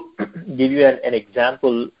 Just to give you an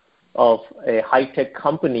example of a high-tech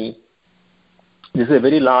company, this is a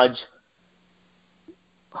very large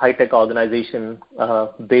high-tech organization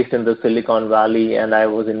based in the Silicon Valley, and I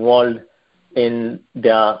was involved in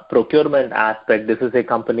their procurement aspect. This is a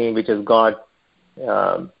company which has got,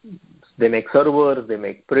 they make servers, they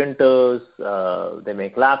make printers, they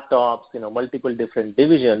make laptops, multiple different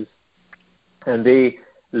divisions, and they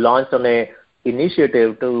launched on a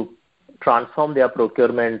initiative to transform their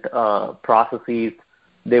procurement processes.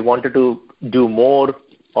 They wanted to do more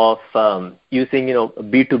of using,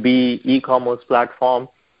 B2B e-commerce platform.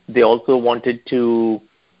 They also wanted to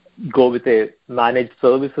go with a managed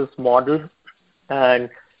services model. And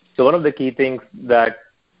so one of the key things that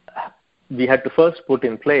we had to first put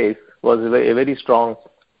in place was a very strong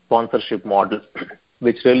sponsorship model,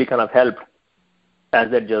 which really kind of helped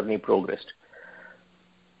as that journey progressed.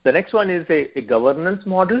 The next one is a governance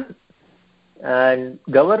model. And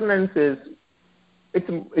governance is,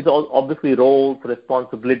 it's all obviously roles,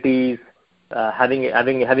 responsibilities, having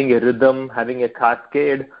a rhythm, having a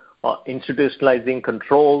cascade, institutionalizing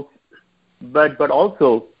controls, but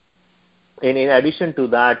also in addition to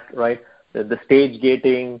that, right, the stage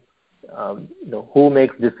gating, who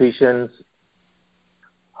makes decisions,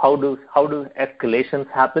 how do escalations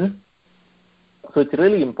happen. So it's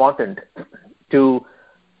really important to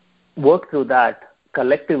work through that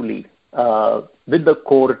collectively with the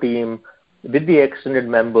core team, with the extended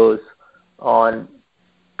members on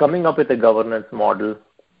coming up with a governance model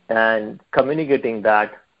and communicating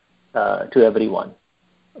that to everyone.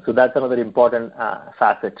 So that's another important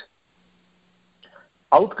facet.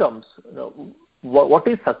 Outcomes, what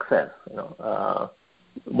is success?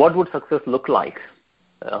 What would success look like?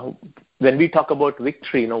 When we talk about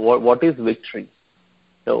victory, what is victory?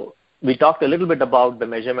 So we talked a little bit about the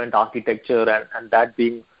measurement architecture and that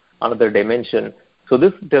being another dimension. So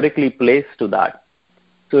this directly plays to that.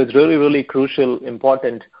 So it's really, really crucial,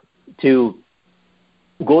 important to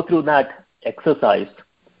go through that exercise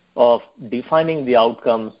of defining the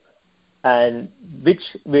outcomes, and which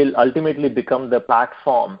will ultimately become the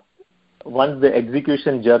platform. Once the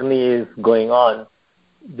execution journey is going on,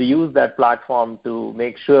 we use that platform to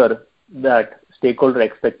make sure that stakeholder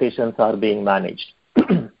expectations are being managed.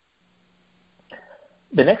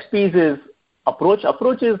 The next piece is approach.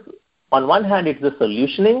 Approach is, on one hand, it's the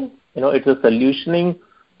solutioning. It's a solutioning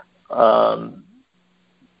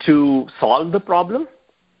to solve the problem,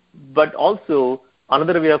 but also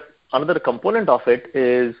another component of it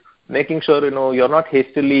is making sure you're not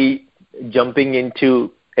hastily jumping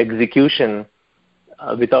into execution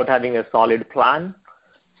without having a solid plan.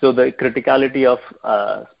 So the criticality of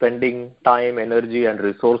spending time, energy, and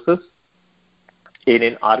resources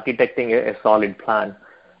in architecting a solid plan.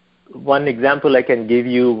 One example I can give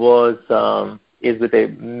you is with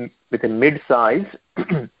a mid-size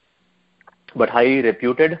but highly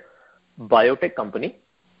reputed biotech company,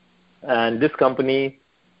 and this company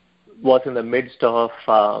was in the midst of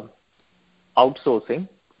outsourcing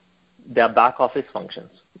their back office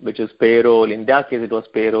functions, which is payroll. In their case, it was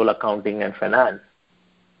payroll, accounting, and finance.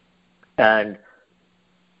 And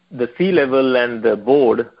the C-level and the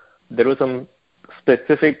board, there were some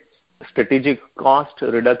specific strategic cost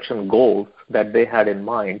reduction goals that they had in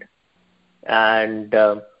mind. And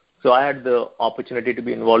so I had the opportunity to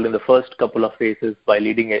be involved in the first couple of phases by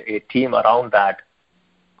leading a team around that.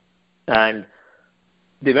 And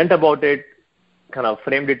they went about it, kind of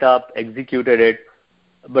framed it up, executed it,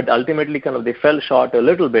 but ultimately they fell short a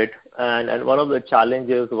little bit. And one of the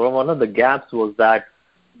challenges, one of the gaps was that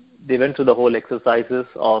they went through the whole exercises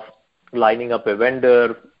of lining up a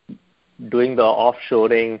vendor, doing the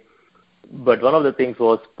offshoring. But one of the things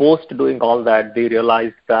was, post doing all that, they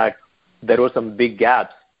realized that there were some big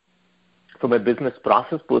gaps from a business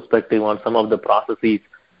process perspective on some of the processes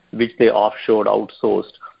which they offshored,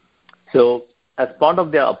 outsourced. So as part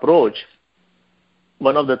of their approach,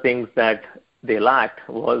 one of the things that they lacked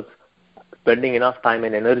was spending enough time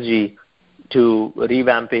and energy to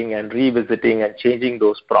revamping and revisiting and changing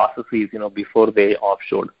those processes, before they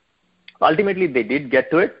offshored. Ultimately, they did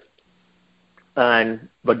get to it,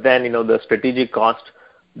 but then, the strategic cost,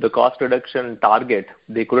 the cost reduction target,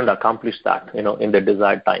 they couldn't accomplish that, in the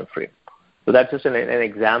desired time frame. So that's just an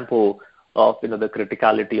example of, the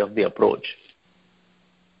criticality of the approach.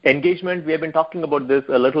 Engagement, we have been talking about this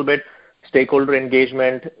a little bit. Stakeholder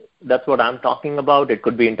engagement, that's what I'm talking about. It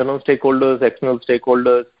could be internal stakeholders, external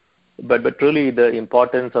stakeholders, but really the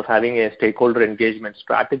importance of having a stakeholder engagement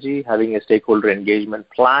strategy, having a stakeholder engagement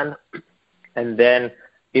plan, and then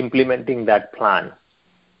implementing that plan.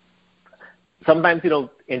 Sometimes,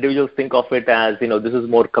 individuals think of it as, this is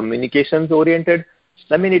more communications oriented.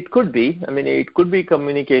 It could be. It could be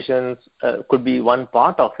communications, could be one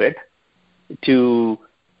part of it, to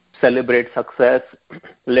celebrate success,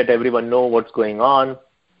 let everyone know what's going on,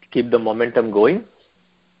 keep the momentum going.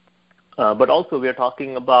 But also we are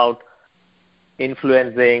talking about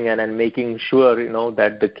influencing and making sure,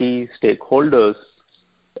 that the key stakeholders,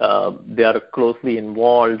 they are closely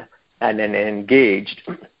involved and engaged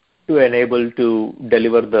to enable to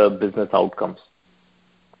deliver the business outcomes.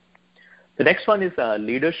 The next one is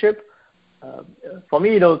leadership. For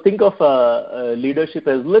me, think of leadership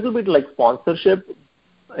as a little bit like sponsorship,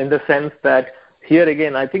 in the sense that here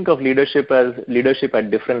again, I think of leadership as leadership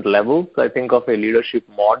at different levels. I think of a leadership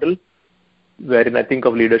model, wherein I think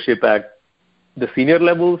of leadership at the senior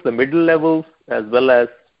levels, the middle levels, as well as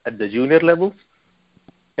at the junior levels.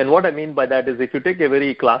 And what I mean by that is, if you take a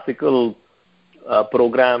very classical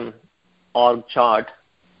program org chart,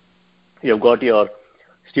 you've got your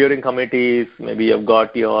steering committees, maybe you've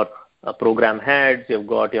got your program heads, you've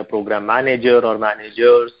got your program manager or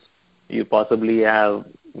managers, you possibly have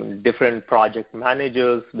different project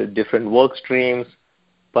managers with different work streams.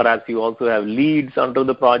 Perhaps you also have leads under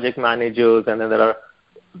the project managers, and then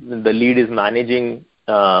the lead is managing,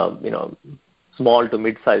 small to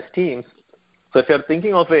mid-sized teams. So if you're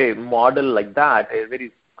thinking of a model like that, a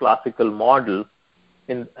very classical model,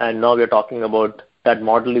 and now we're talking about that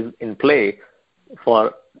model is in play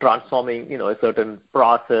for transforming, a certain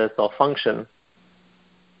process or function.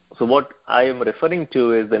 So what I am referring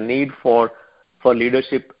to is the need for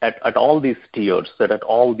leadership at all these tiers, at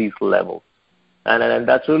all these levels. And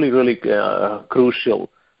that's really, really crucial.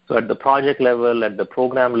 So at the project level, at the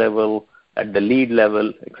program level, at the lead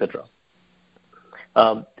level, etc.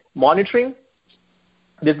 Monitoring,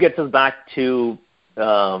 this gets us back to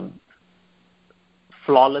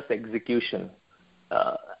flawless execution.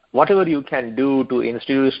 Whatever you can do to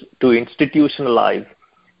institutionalize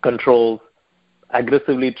controls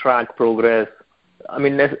aggressively track progress.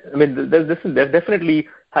 There's definitely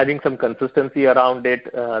having some consistency around it,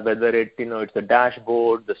 whether it's a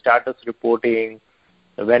dashboard, the status reporting,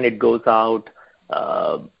 when it goes out,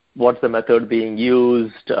 what's the method being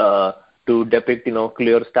used to depict,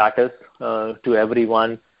 clear status to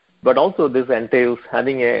everyone. But also this entails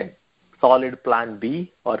having a solid plan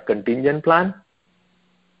B or contingent plan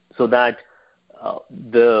so that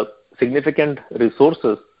the significant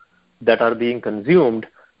resources that are being consumed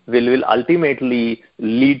will ultimately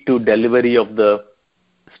lead to delivery of the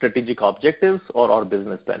strategic objectives or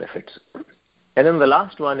business benefits. And then the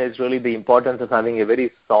last one is really the importance of having a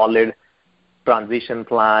very solid transition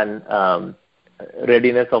plan,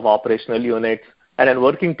 readiness of operational units, and then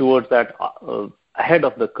working towards that ahead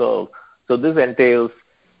of the curve. So this entails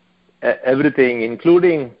everything,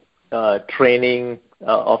 including training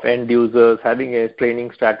of end users, having a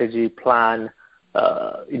training strategy plan,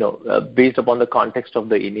 based upon the context of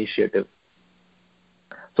the initiative.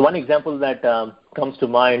 So one example that comes to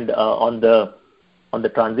mind on the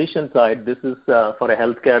transition side, this is for a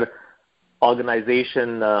healthcare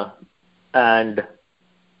organization, and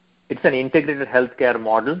it's an integrated healthcare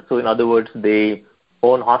model. So in other words, they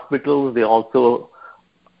own hospitals. They also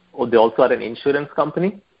are an insurance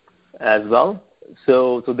company as well.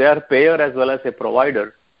 So they are a payer as well as a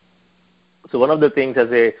provider. So one of the things as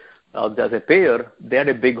a payer, they had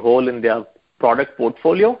a big hole in their product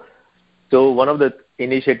portfolio. So one of the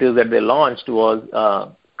initiatives that they launched was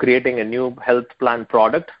creating a new health plan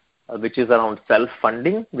product, which is around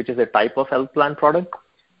self-funding, which is a type of health plan product.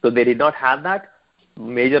 So they did not have that.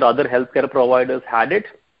 Major other healthcare providers had it.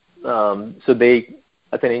 So they,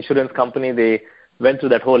 as an insurance company, they went through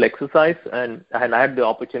that whole exercise, and I had the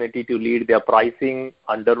opportunity to lead their pricing,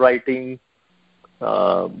 underwriting,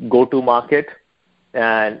 go-to-market,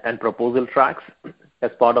 and proposal tracks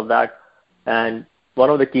as part of that. And one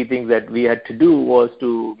of the key things that we had to do was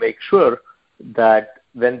to make sure that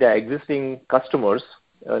when their existing customers,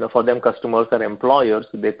 for them customers are employers,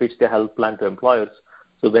 they pitch their health plan to employers.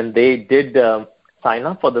 So when they did sign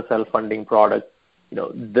up for the self-funding product,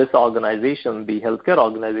 this organization, the healthcare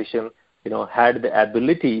organization, had the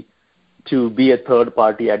ability to be a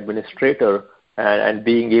third-party administrator and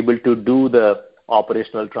being able to do the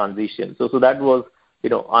operational transition. So that was,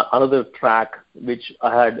 another track which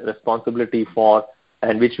I had responsibility for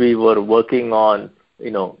and which we were working on,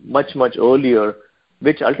 much, much earlier,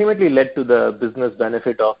 which ultimately led to the business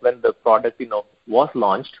benefit of when the product, was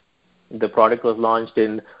launched. The product was launched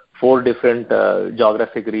in 4 different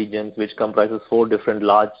geographic regions, which comprises 4 different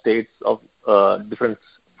large states of 4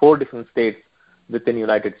 different states within the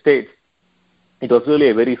United States. It was really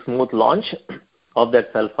a very smooth launch of that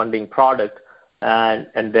self-funding product.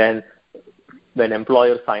 And then when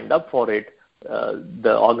employers signed up for it,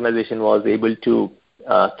 the organization was able to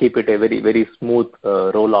keep it a very, very smooth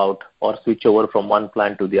rollout or switch over from one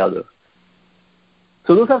plan to the other.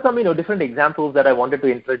 So those are some, different examples that I wanted to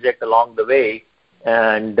interject along the way.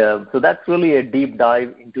 And so that's really a deep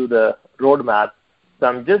dive into the roadmap. So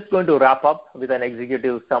I'm just going to wrap up with an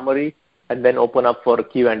executive summary and then open up for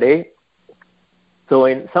Q&A. So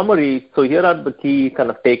in summary, here are the key kind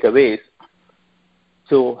of takeaways.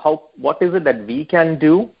 So what is it that we can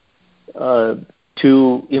do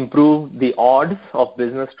to improve the odds of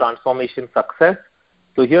business transformation success?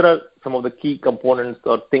 So here are some of the key components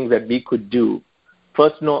or things that we could do.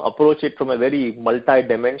 First, approach it from a very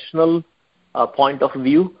multi-dimensional point of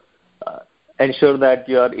view. Ensure that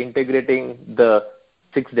you are integrating the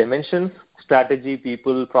 6 dimensions: strategy,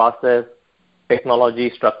 people, process,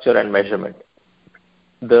 technology, structure, and measurement.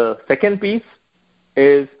 The second piece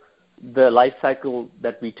is the life cycle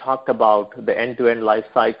that we talked about, the end-to-end life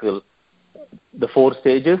cycle, the 4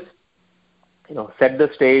 stages. Set the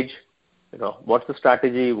stage, what's the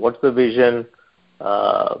strategy, what's the vision,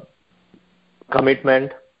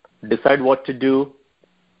 commitment, decide what to do,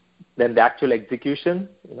 then the actual execution,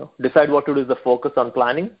 decide what to do is the focus on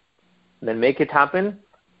planning, then make it happen.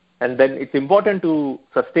 And then it's important to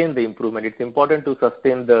sustain the improvement. It's important to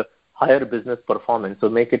sustain the higher business performance. So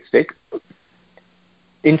make it stick.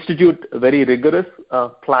 Institute very rigorous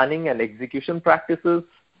planning and execution practices,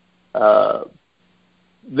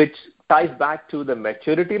 which ties back to the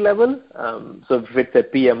maturity level. So if it's a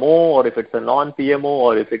PMO or if it's a non-PMO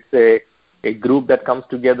or if it's a group that comes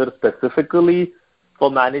together specifically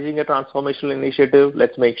for managing a transformational initiative,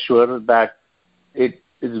 let's make sure that it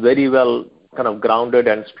is very well kind of grounded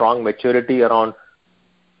and strong maturity around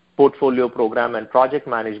portfolio, program, and project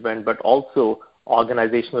management, but also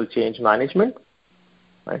organizational change management.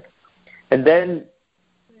 Right? And then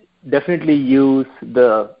definitely use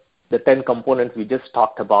the 10 components we just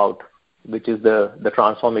talked about which is the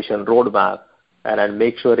transformation roadmap, and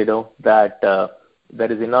make sure, that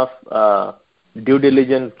there is enough due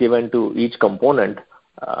diligence given to each component,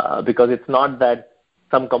 because it's not that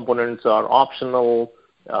some components are optional.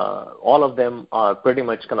 All of them are pretty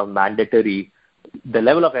much kind of mandatory. The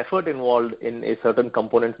level of effort involved in a certain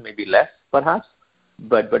component may be less, perhaps,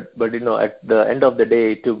 but at the end of the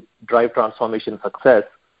day, to drive transformation success,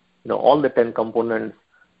 all the 10 components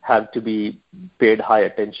have to be paid high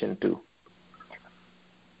attention to.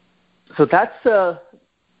 So that's a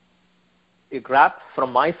wrap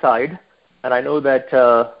from my side, and I know that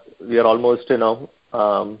we are almost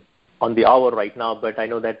on the hour right now, but I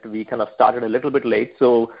know that we kind of started a little bit late.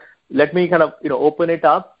 So let me kind of open it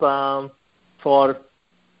up for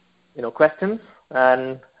questions,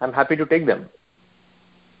 and I'm happy to take them.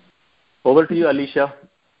 Over to you, Alicia.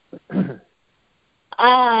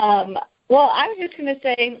 Well, I was just going to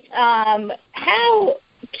say, how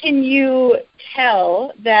can you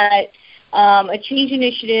tell that a change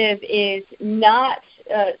initiative is not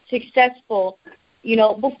successful,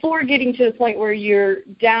 before getting to the point where you're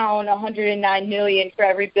down $109 million for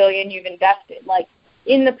every $1 billion you've invested? Like,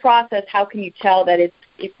 in the process, how can you tell that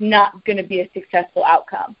it's not going to be a successful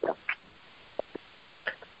outcome?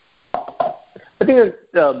 I think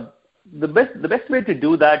the best way to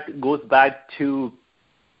do that goes back to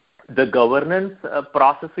the governance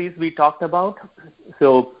processes we talked about.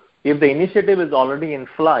 So if the initiative is already in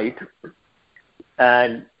flight,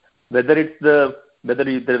 and whether it's a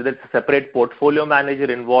separate portfolio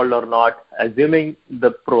manager involved or not, assuming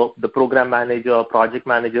the program manager or project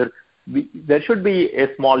manager, there should be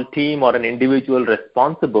a small team or an individual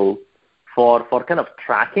responsible for kind of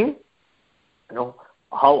tracking,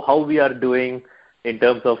 how we are doing in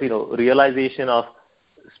terms of realization of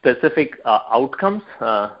specific outcomes,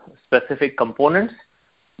 specific components,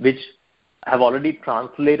 which have already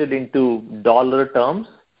translated into dollar terms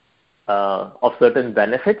of certain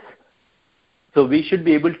benefits. So we should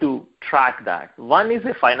be able to track that. One is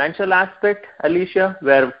a financial aspect, Alicia,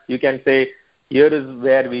 where you can say, here is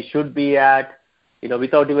where we should be at,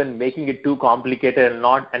 without even making it too complicated and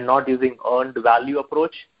not using earned value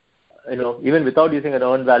approach. Even without using an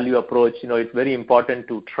earned value approach, it's very important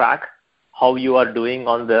to track how you are doing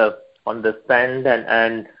on the spend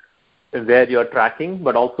and where you're tracking,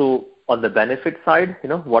 but also on the benefit side,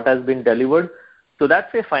 what has been delivered. So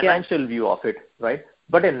that's a financial view of it, right?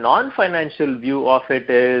 But a non-financial view of it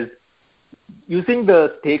is using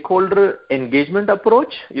the stakeholder engagement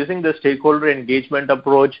approach. Using the stakeholder engagement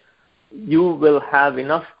approach, you will have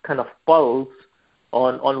enough kind of pulse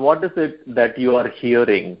on what is it that you are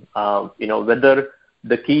hearing, whether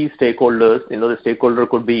the key stakeholders, the stakeholder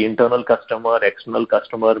could be internal customer, external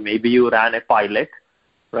customer, maybe you ran a pilot,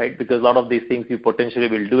 right? Because a lot of these things you potentially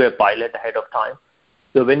will do a pilot ahead of time.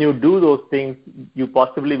 So when you do those things, you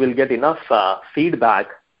possibly will get enough feedback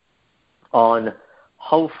on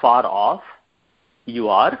how far off you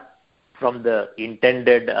are from the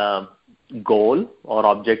intended goal or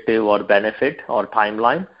objective or benefit or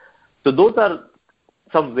timeline. So those are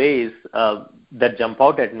some ways that jump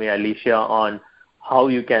out at me, Alicia, on how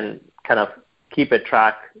you can kind of keep a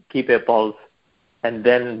track, keep a pulse, and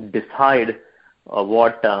then decide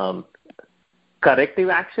what corrective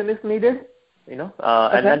action is needed.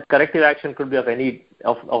 And then corrective action could be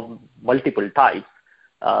of multiple types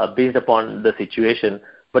based upon the situation.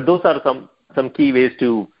 But those are some key ways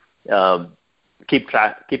to keep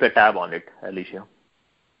a tab on it, Alicia.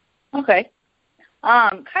 Okay.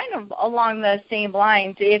 Kind of along the same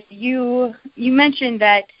lines, if you mentioned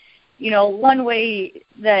that, one way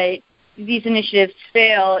that these initiatives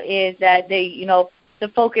fail is that they, the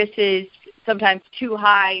focus is sometimes too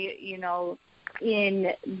high,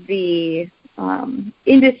 in the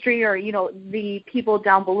industry, or, the people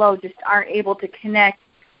down below just aren't able to connect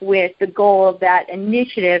with the goal of that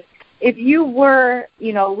initiative. If you were,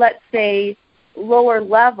 let's say, lower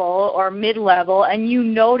level or mid-level, and you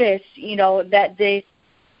notice, that this,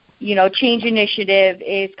 change initiative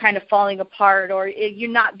is kind of falling apart, or you're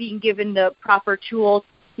not being given the proper tools,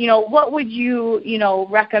 what would you,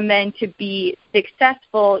 recommend to be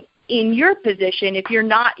successful in your position if you're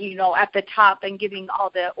not, at the top and giving all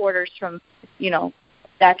the orders from,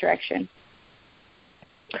 that direction?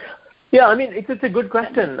 Yeah, I mean, it's a good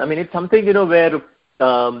question. I mean, it's something, where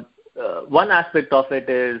one aspect of it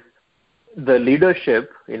is the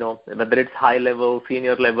leadership, whether it's high level,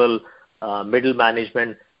 senior level, middle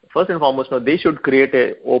management. First and foremost, they should create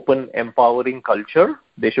an open, empowering culture.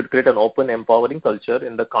 They should create an open, empowering culture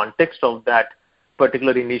in the context of that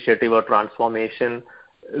particular initiative or transformation,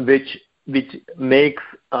 which makes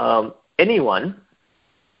anyone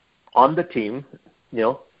on the team,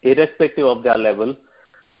 irrespective of their level,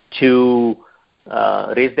 to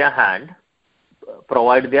raise their hand,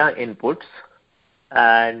 provide their inputs,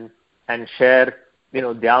 and share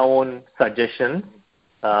their own suggestions,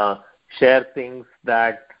 share things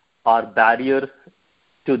that are barriers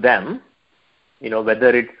to them, whether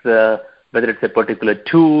it's a particular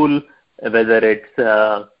tool, whether it's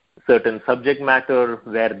a certain subject matter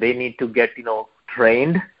where they need to get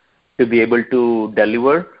trained to be able to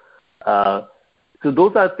deliver. So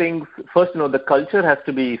those are things. First, the culture has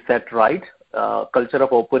to be set right. Culture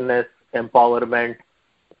of openness, empowerment,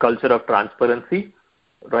 culture of transparency,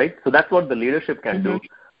 right? So that's what the leadership can do.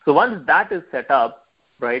 So once that is set up,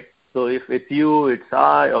 right? So if it's you, it's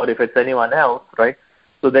I, or if it's anyone else, right?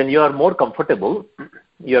 So then you are more comfortable.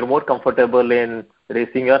 You're more comfortable in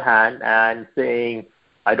raising your hand and saying,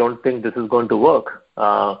 I don't think this is going to work.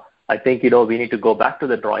 I think, we need to go back to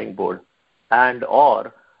the drawing board. But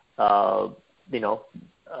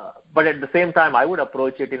at the same time, I would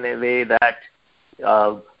approach it in a way that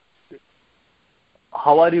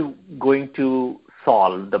how are you going to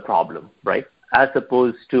solve the problem, right? As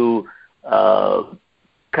opposed to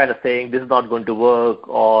kind of saying this is not going to work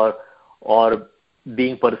or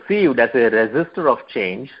being perceived as a resistor of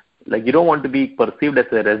change. Like, you don't want to be perceived as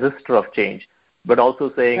a resistor of change, but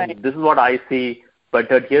also saying, right, this is what I see, but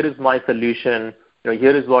here is my solution,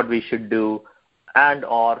 here is what we should do,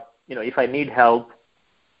 or if I need help,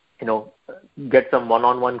 get some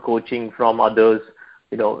one-on-one coaching from others,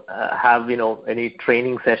 have, any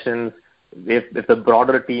training sessions. If the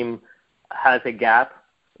broader team has a gap,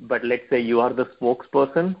 but let's say you are the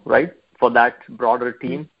spokesperson, right, for that broader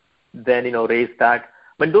team, then, raise that.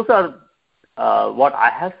 But those are what I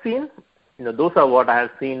have seen. Those are what I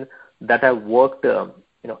have seen that have worked,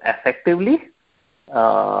 effectively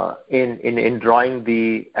in drawing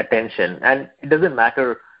the attention. And it doesn't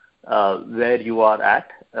matter where you are at,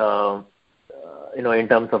 in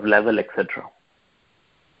terms of level, etc.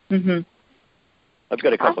 Mm-hmm. I've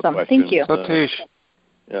got a couple of questions. Thank you. Satish.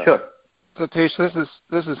 Yeah. Sure. Satish,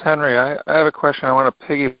 this is Henry. I have a question. I want to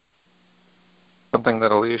piggy something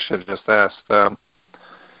that Alicia just asked.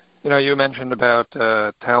 You mentioned about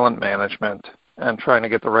talent management and trying to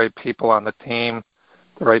get the right people on the team,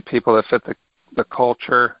 the right people that fit the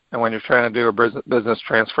culture. And when you're trying to do a business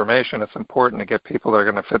transformation, it's important to get people that are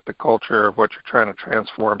going to fit the culture of what you're trying to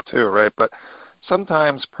transform to, right? But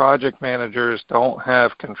sometimes project managers don't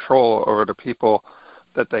have control over the people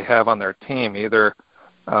that they have on their team. Either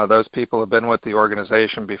those people have been with the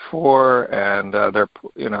organization before, and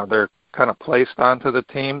they're kind of placed onto the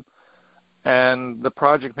team, and the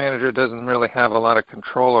project manager doesn't really have a lot of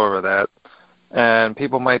control over that. And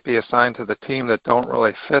people might be assigned to the team that don't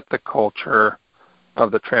really fit the culture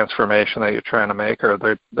of the transformation that you're trying to make, or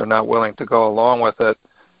they're not willing to go along with it.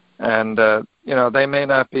 And they may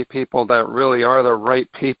not be people that really are the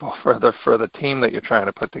right people for the team that you're trying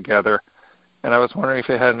to put together. And I was wondering if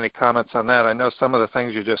you had any comments on that. I know some of the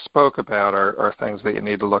things you just spoke about are things that you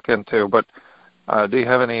need to look into, but do you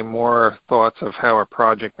have any more thoughts of how a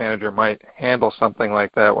project manager might handle something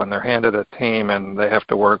like that when they're handed a team and they have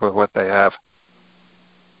to work with what they have?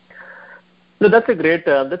 No, that's a great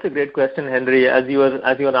question, Henry. As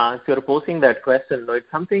you're posing that question,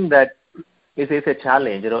 it's something that is a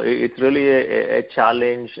challenge. It's really a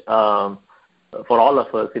challenge for all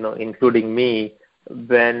of us, including me,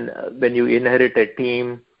 when you inherit a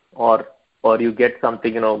team or you get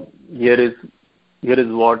something, here is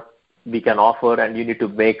what we can offer, and you need to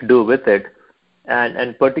make do with it.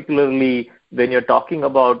 And particularly when you're talking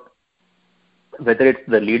about whether it's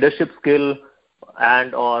the leadership skill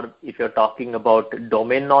or if you're talking about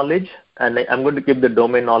domain knowledge, and I'm going to keep the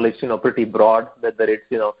domain knowledge, pretty broad, whether it's,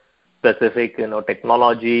 specific,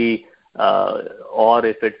 technology, or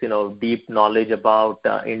if it's, deep knowledge about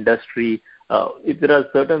industry. If there are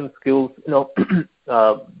certain skills,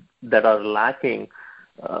 that are lacking,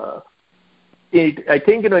 I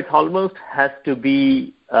think, it almost has to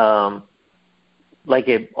be almost like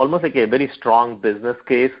a very strong business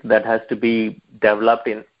case that has to be developed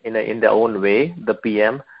in their own way, the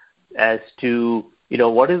PM, as to,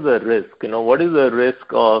 what is the risk? What is the risk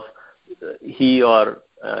of he or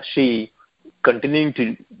she continuing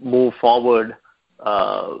to move forward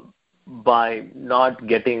by not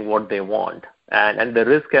getting what they want? And the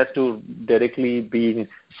risk has to directly be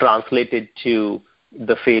translated to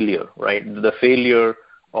the failure, right? The failure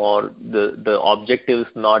or the objectives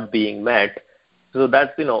not being met. So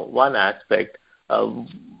that's, one aspect.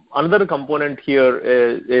 Another component here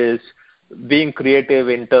is being creative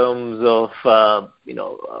in terms of,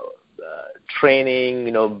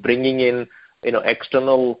 training, bringing in,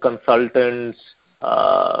 external consultants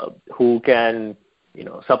who can,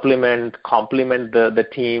 supplement, complement the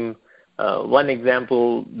team. One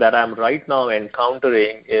example that I'm right now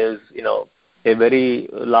encountering is, a very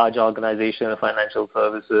large organization of financial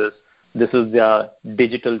services. This is their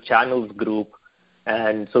digital channels group.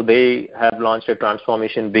 And so they have launched a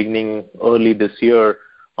transformation beginning early this year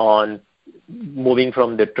on moving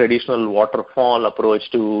from the traditional waterfall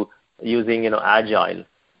approach to using, Agile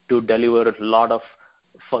to deliver a lot of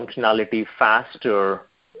functionality faster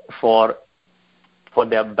for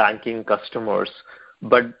their banking customers.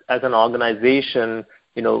 But as an organization,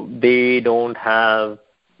 they don't have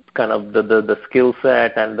kind of the skill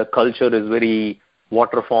set, and the culture is very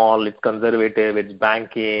waterfall. It's conservative, it's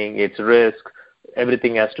banking, it's risk.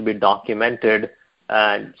 Everything has to be documented.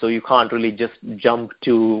 And so you can't really just jump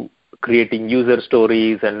to creating user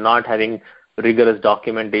stories and not having rigorous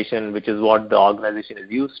documentation, which is what the organization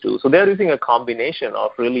is used to. So they're using a combination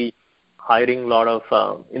of really hiring a lot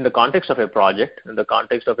of, in the context of a project, in the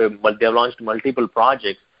context of they have launched multiple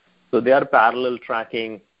projects. So they are parallel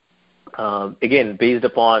tracking, again, based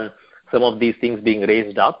upon some of these things being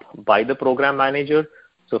raised up by the program manager.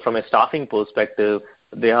 So from a staffing perspective,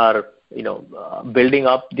 they are, building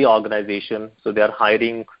up the organization. So they are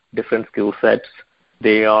hiring different skill sets.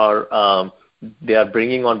 They are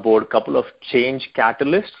bringing on board a couple of change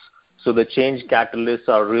catalysts. So the change catalysts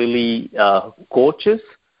are really coaches,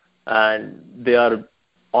 and they are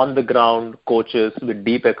on-the-ground coaches with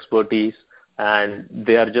deep expertise, and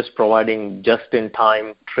they are just providing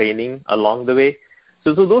just-in-time training along the way.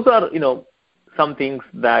 So those are, some things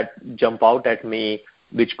that jump out at me,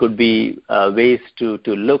 which could be ways to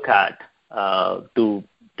look at to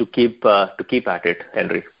keep at it,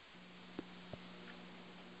 Henry.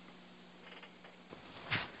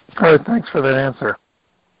 All right, thanks for that answer.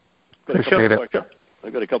 Appreciate it.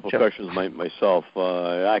 I've got a couple of questions myself.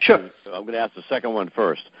 Sure. I'm going to ask the second one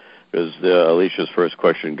first, because Alicia's first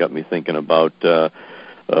question got me thinking about the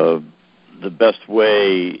best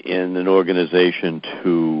way in an organization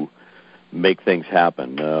to make things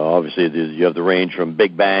happen. Obviously, you have the range from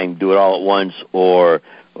big bang, do it all at once, or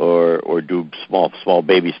do small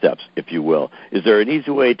baby steps, if you will. Is there an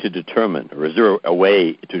easy way to determine, or is there a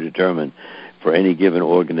way to determine for any given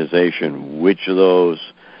organization which of those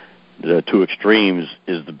the two extremes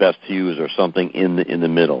is the best to use, or something in the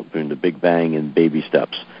middle between the big bang and baby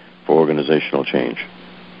steps for organizational change?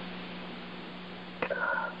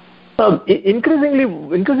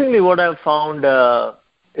 Increasingly, what I've found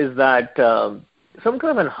is that some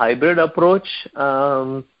kind of a hybrid approach,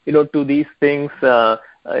 to these things.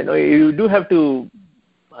 You do have to,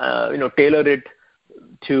 tailor it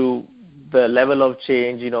to the level of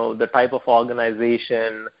change, the type of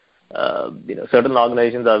organization. Certain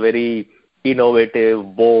organizations are very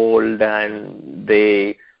innovative, bold, and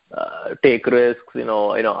they take risks.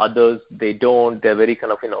 Others, they don't. They're very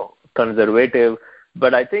kind of, conservative.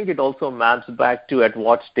 But I think it also maps back to at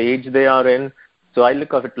what stage they are in. So I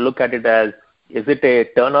look at it as, is it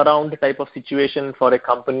a turnaround type of situation for a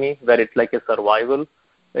company where it's like a survival,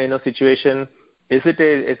 situation? Is it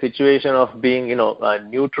a situation of being,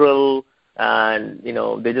 neutral, and,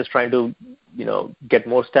 they're just trying to, get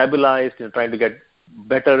more stabilized, trying to get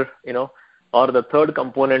better, or the third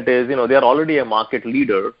component is, they're already a market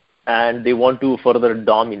leader and they want to further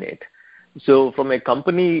dominate. So from a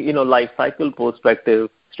company, life cycle perspective,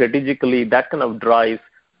 strategically, that kind of drives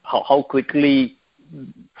how quickly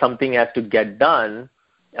something has to get done,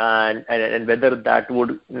 and whether that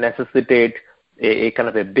would necessitate a kind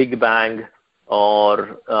of a big bang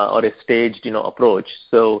or a staged, approach.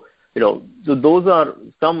 So those are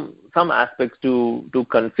some aspects to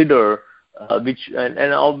consider, which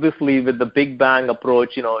and obviously with the big bang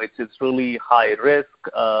approach, it's really high risk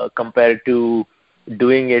compared to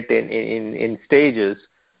doing it in stages.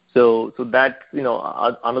 So that's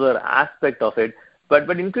another aspect of it. But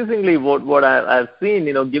increasingly, what I've seen,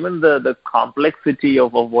 given the complexity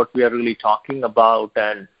of what we are really talking about,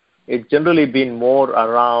 and it's generally been more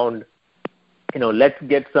around, let's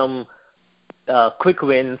get some quick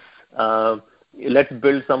wins. Let's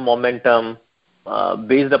build some momentum.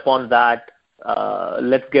 Based upon that,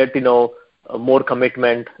 let's get more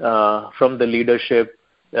commitment from the leadership.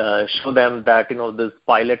 Show them that this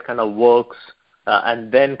pilot kind of works,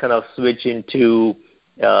 and then kind of switch into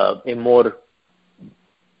a more,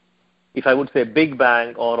 if I would say, big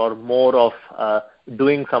bang or more of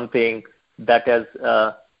doing something that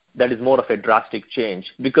is more of a drastic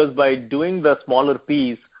change. Because by doing the smaller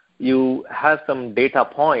piece, you have some data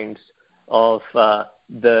points of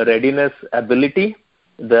the readiness ability,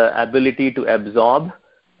 the ability to absorb,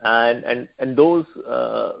 and those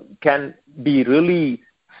can be really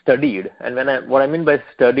studied. And what I mean by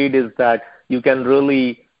studied is that you can really,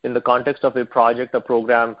 in the context of a project or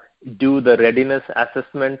program, do the readiness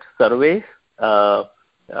assessment surveys,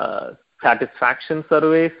 satisfaction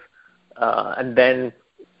surveys, and then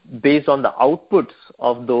based on the outputs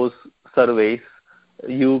of those surveys,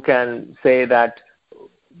 you can say that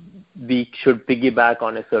we should piggyback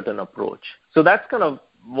on a certain approach. So that's kind of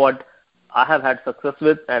what I have had success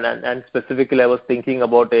with, and specifically I was thinking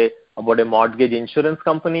about a mortgage insurance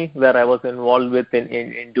company where I was involved with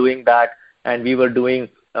in doing that, and we were doing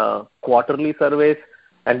quarterly surveys,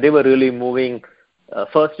 and they were really moving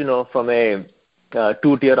first, from a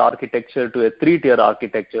 2-tier architecture to a 3-tier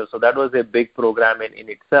architecture. So that was a big program in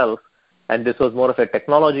itself, and this was more of a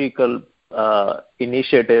technological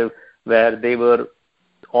initiative where they were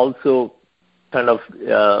also kind of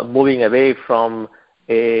moving away from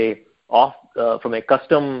a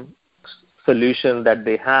custom solution that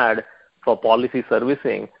they had for policy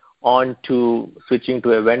servicing on to switching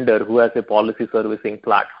to a vendor who has a policy servicing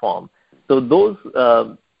platform. So those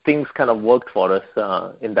things kind of worked for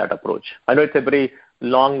us in that approach. I know it's a very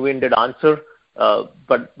long-winded answer,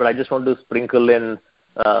 but I just want to sprinkle in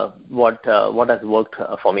what has worked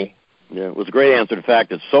for me. Yeah, it was a great answer. In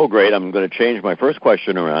fact, it's so great, I'm going to change my first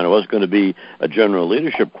question around. It was going to be a general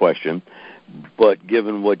leadership question, but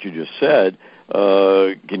given what you just said,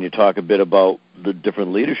 can you talk a bit about the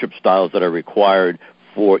different leadership styles that are required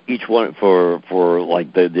for each one, for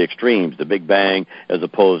like the extremes, the big bang, as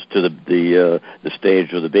opposed to the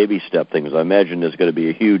stage or the baby step things? I imagine there's going to be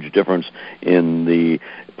a huge difference in the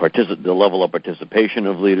level of participation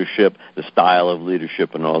of leadership, the style of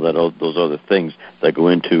leadership, and all that, those other things that go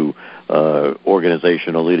into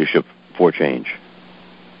organizational leadership for change.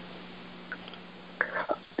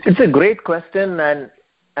 It's a great question, and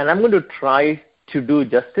I'm going to try to do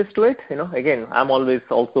justice to it. Again, I'm always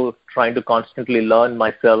also trying to constantly learn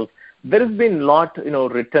myself. There has been a lot,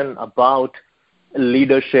 written about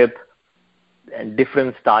leadership and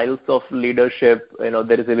different styles of leadership.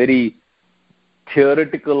 There is a very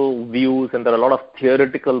theoretical views, and there are a lot of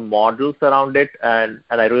theoretical models around it, and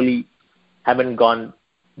I really haven't gone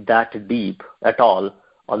that deep at all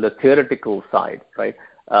on the theoretical side, right?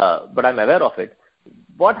 But I'm aware of it.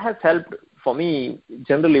 What has helped for me,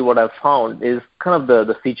 generally what I've found is kind of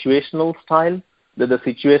the situational style, the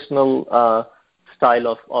situational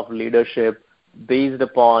style of leadership based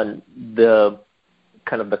upon the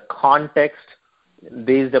kind of the context,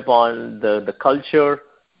 based upon the culture,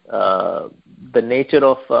 the nature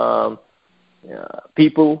of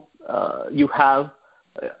people you have,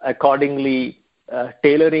 accordingly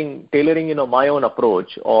tailoring my own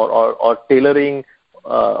approach or tailoring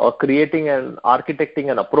or creating and architecting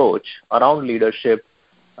an approach around leadership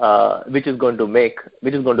which is going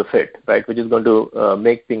to fit, right? Which is going to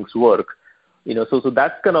make things work. So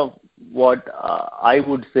that's kind of what I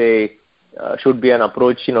would say should be an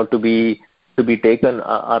approach, to be taken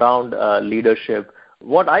around leadership.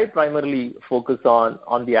 What I primarily focus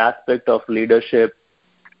on the aspect of leadership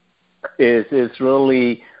is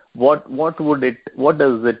really what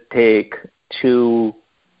does it take to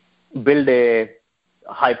build a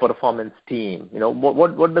high performance team?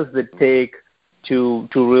 What does it take to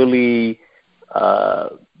really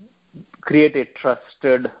create a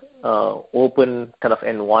trusted, open kind of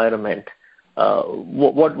environment?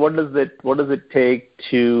 What does it take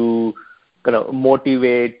to kind of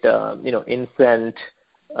motivate, incent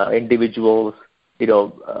individuals,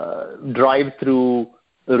 drive through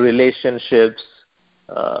relationships?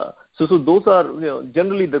 So those are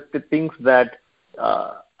generally the things that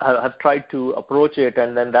have tried to approach it,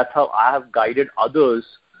 and then that's how I have guided others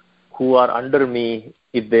who are under me,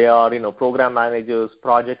 if they are program managers,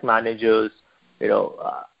 project managers,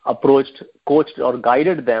 approached, coached, or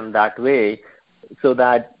guided them that way, so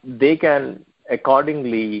that they can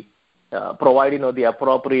accordingly provide the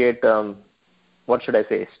appropriate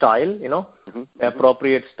style,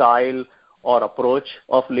 appropriate style or approach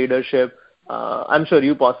of leadership. I'm sure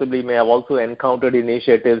you possibly may have also encountered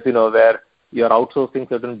initiatives where you're outsourcing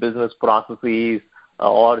certain business processes,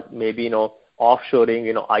 or maybe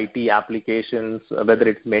offshoring IT applications, whether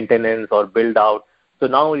it's maintenance or build out. So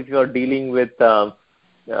now if you're dealing with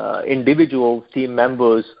individuals, team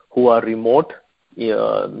members who are remote,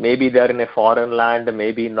 maybe they're in a foreign land,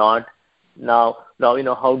 maybe not. Now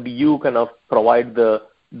how do you kind of provide the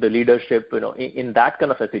leadership in that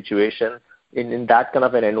kind of a situation, in that kind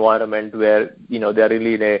of an environment where they're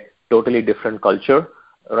really in a totally different culture,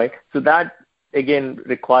 right? So that again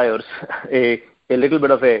requires a little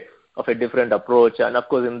bit of a different approach. And of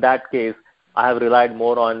course, in that case, I have relied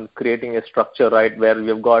more on creating a structure, right, where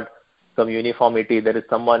we've got some uniformity. There is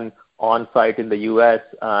someone on site in the US,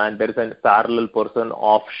 and there is a parallel person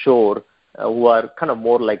offshore who are kind of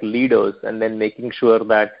more like leaders, and then making sure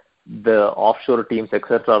that the offshore teams,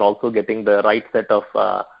 etc., are also getting the right set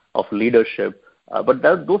of leadership. But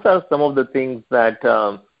those are some of the things that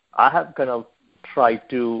I have kind of tried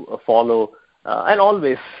to follow. And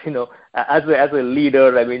always, as a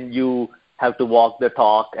leader, I mean, you have to walk the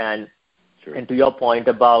talk. And to your point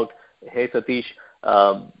about, hey, Satish,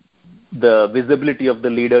 the visibility of the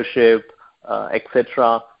leadership,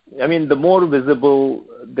 etc. I mean, the more visible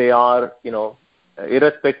they are,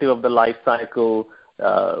 irrespective of the life cycle,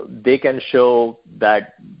 they can show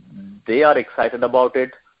that they are excited about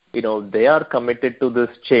it. They are committed to this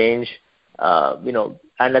change. And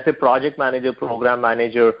as a project manager, program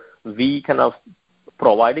manager, we kind of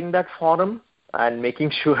providing that forum and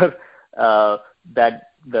making sure that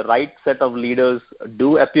the right set of leaders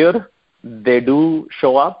do appear, they do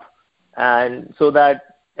show up, and so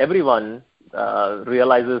that everyone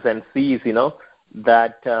realizes and sees,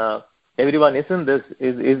 that everyone is in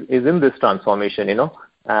this transformation,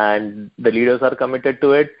 and the leaders are committed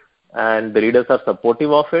to it, and the leaders are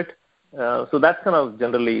supportive of it. So that's kind of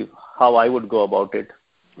generally how I would go about it.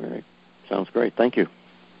 All right. Sounds great. Thank you.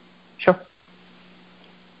 Sure.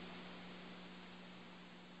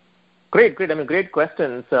 Great. I mean, great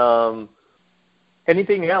questions.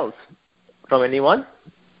 Anything else from anyone?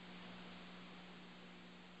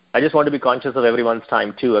 I just want to be conscious of everyone's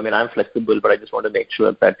time too. I mean, I'm flexible, but I just want to make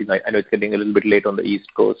sure that, I know it's getting a little bit late on the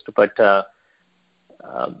East Coast, but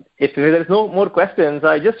if there's no more questions,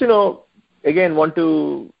 I just, again, want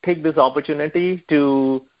to take this opportunity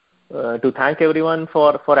to thank everyone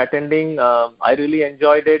for attending. I really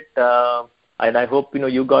enjoyed it, and I hope,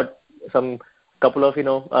 you got some couple of,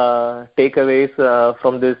 takeaways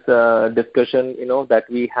from this discussion, that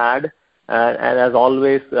we had, and as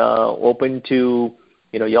always, open to,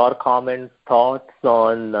 your comments, thoughts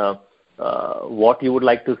on what you would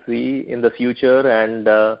like to see in the future, and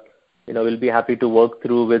we'll be happy to work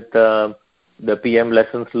through with the PM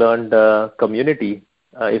Lessons Learned community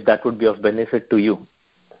if that would be of benefit to you.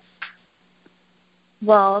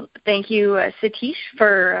 Well, thank you, Satish,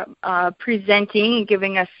 for presenting and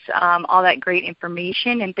giving us all that great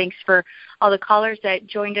information, and thanks for all the callers that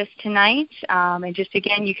joined us tonight. And just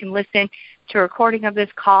again, you can listen to a recording of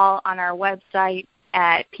this call on our website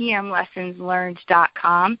at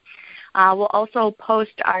pmlessonslearned.com. We'll also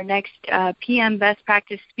post our next PM Best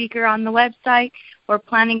Practice speaker on the website. We're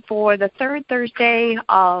planning for the third Thursday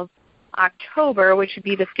of October, which would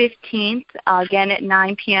be the 15th, again at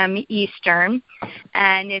 9 p.m. Eastern.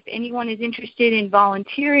 And if anyone is interested in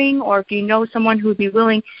volunteering, or if you know someone who would be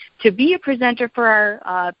willing to be a presenter for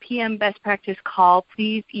our PM Best Practice call,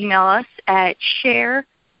 please email us at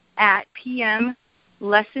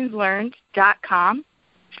share@pmlessonslearned.com.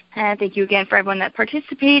 And thank you again for everyone that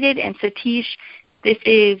participated. And Satish, this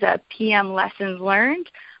is PM Lessons Learned,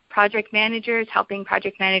 project managers helping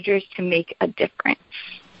project managers to make a difference.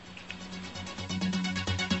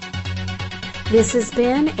 This has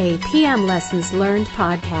been a PM Lessons Learned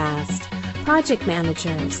podcast. Project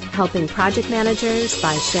managers helping project managers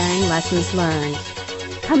by sharing lessons learned.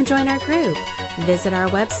 Come join our group. Visit our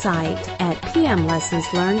website at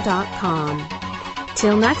pmlessonslearned.com.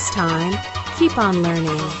 Till next time, keep on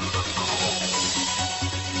learning.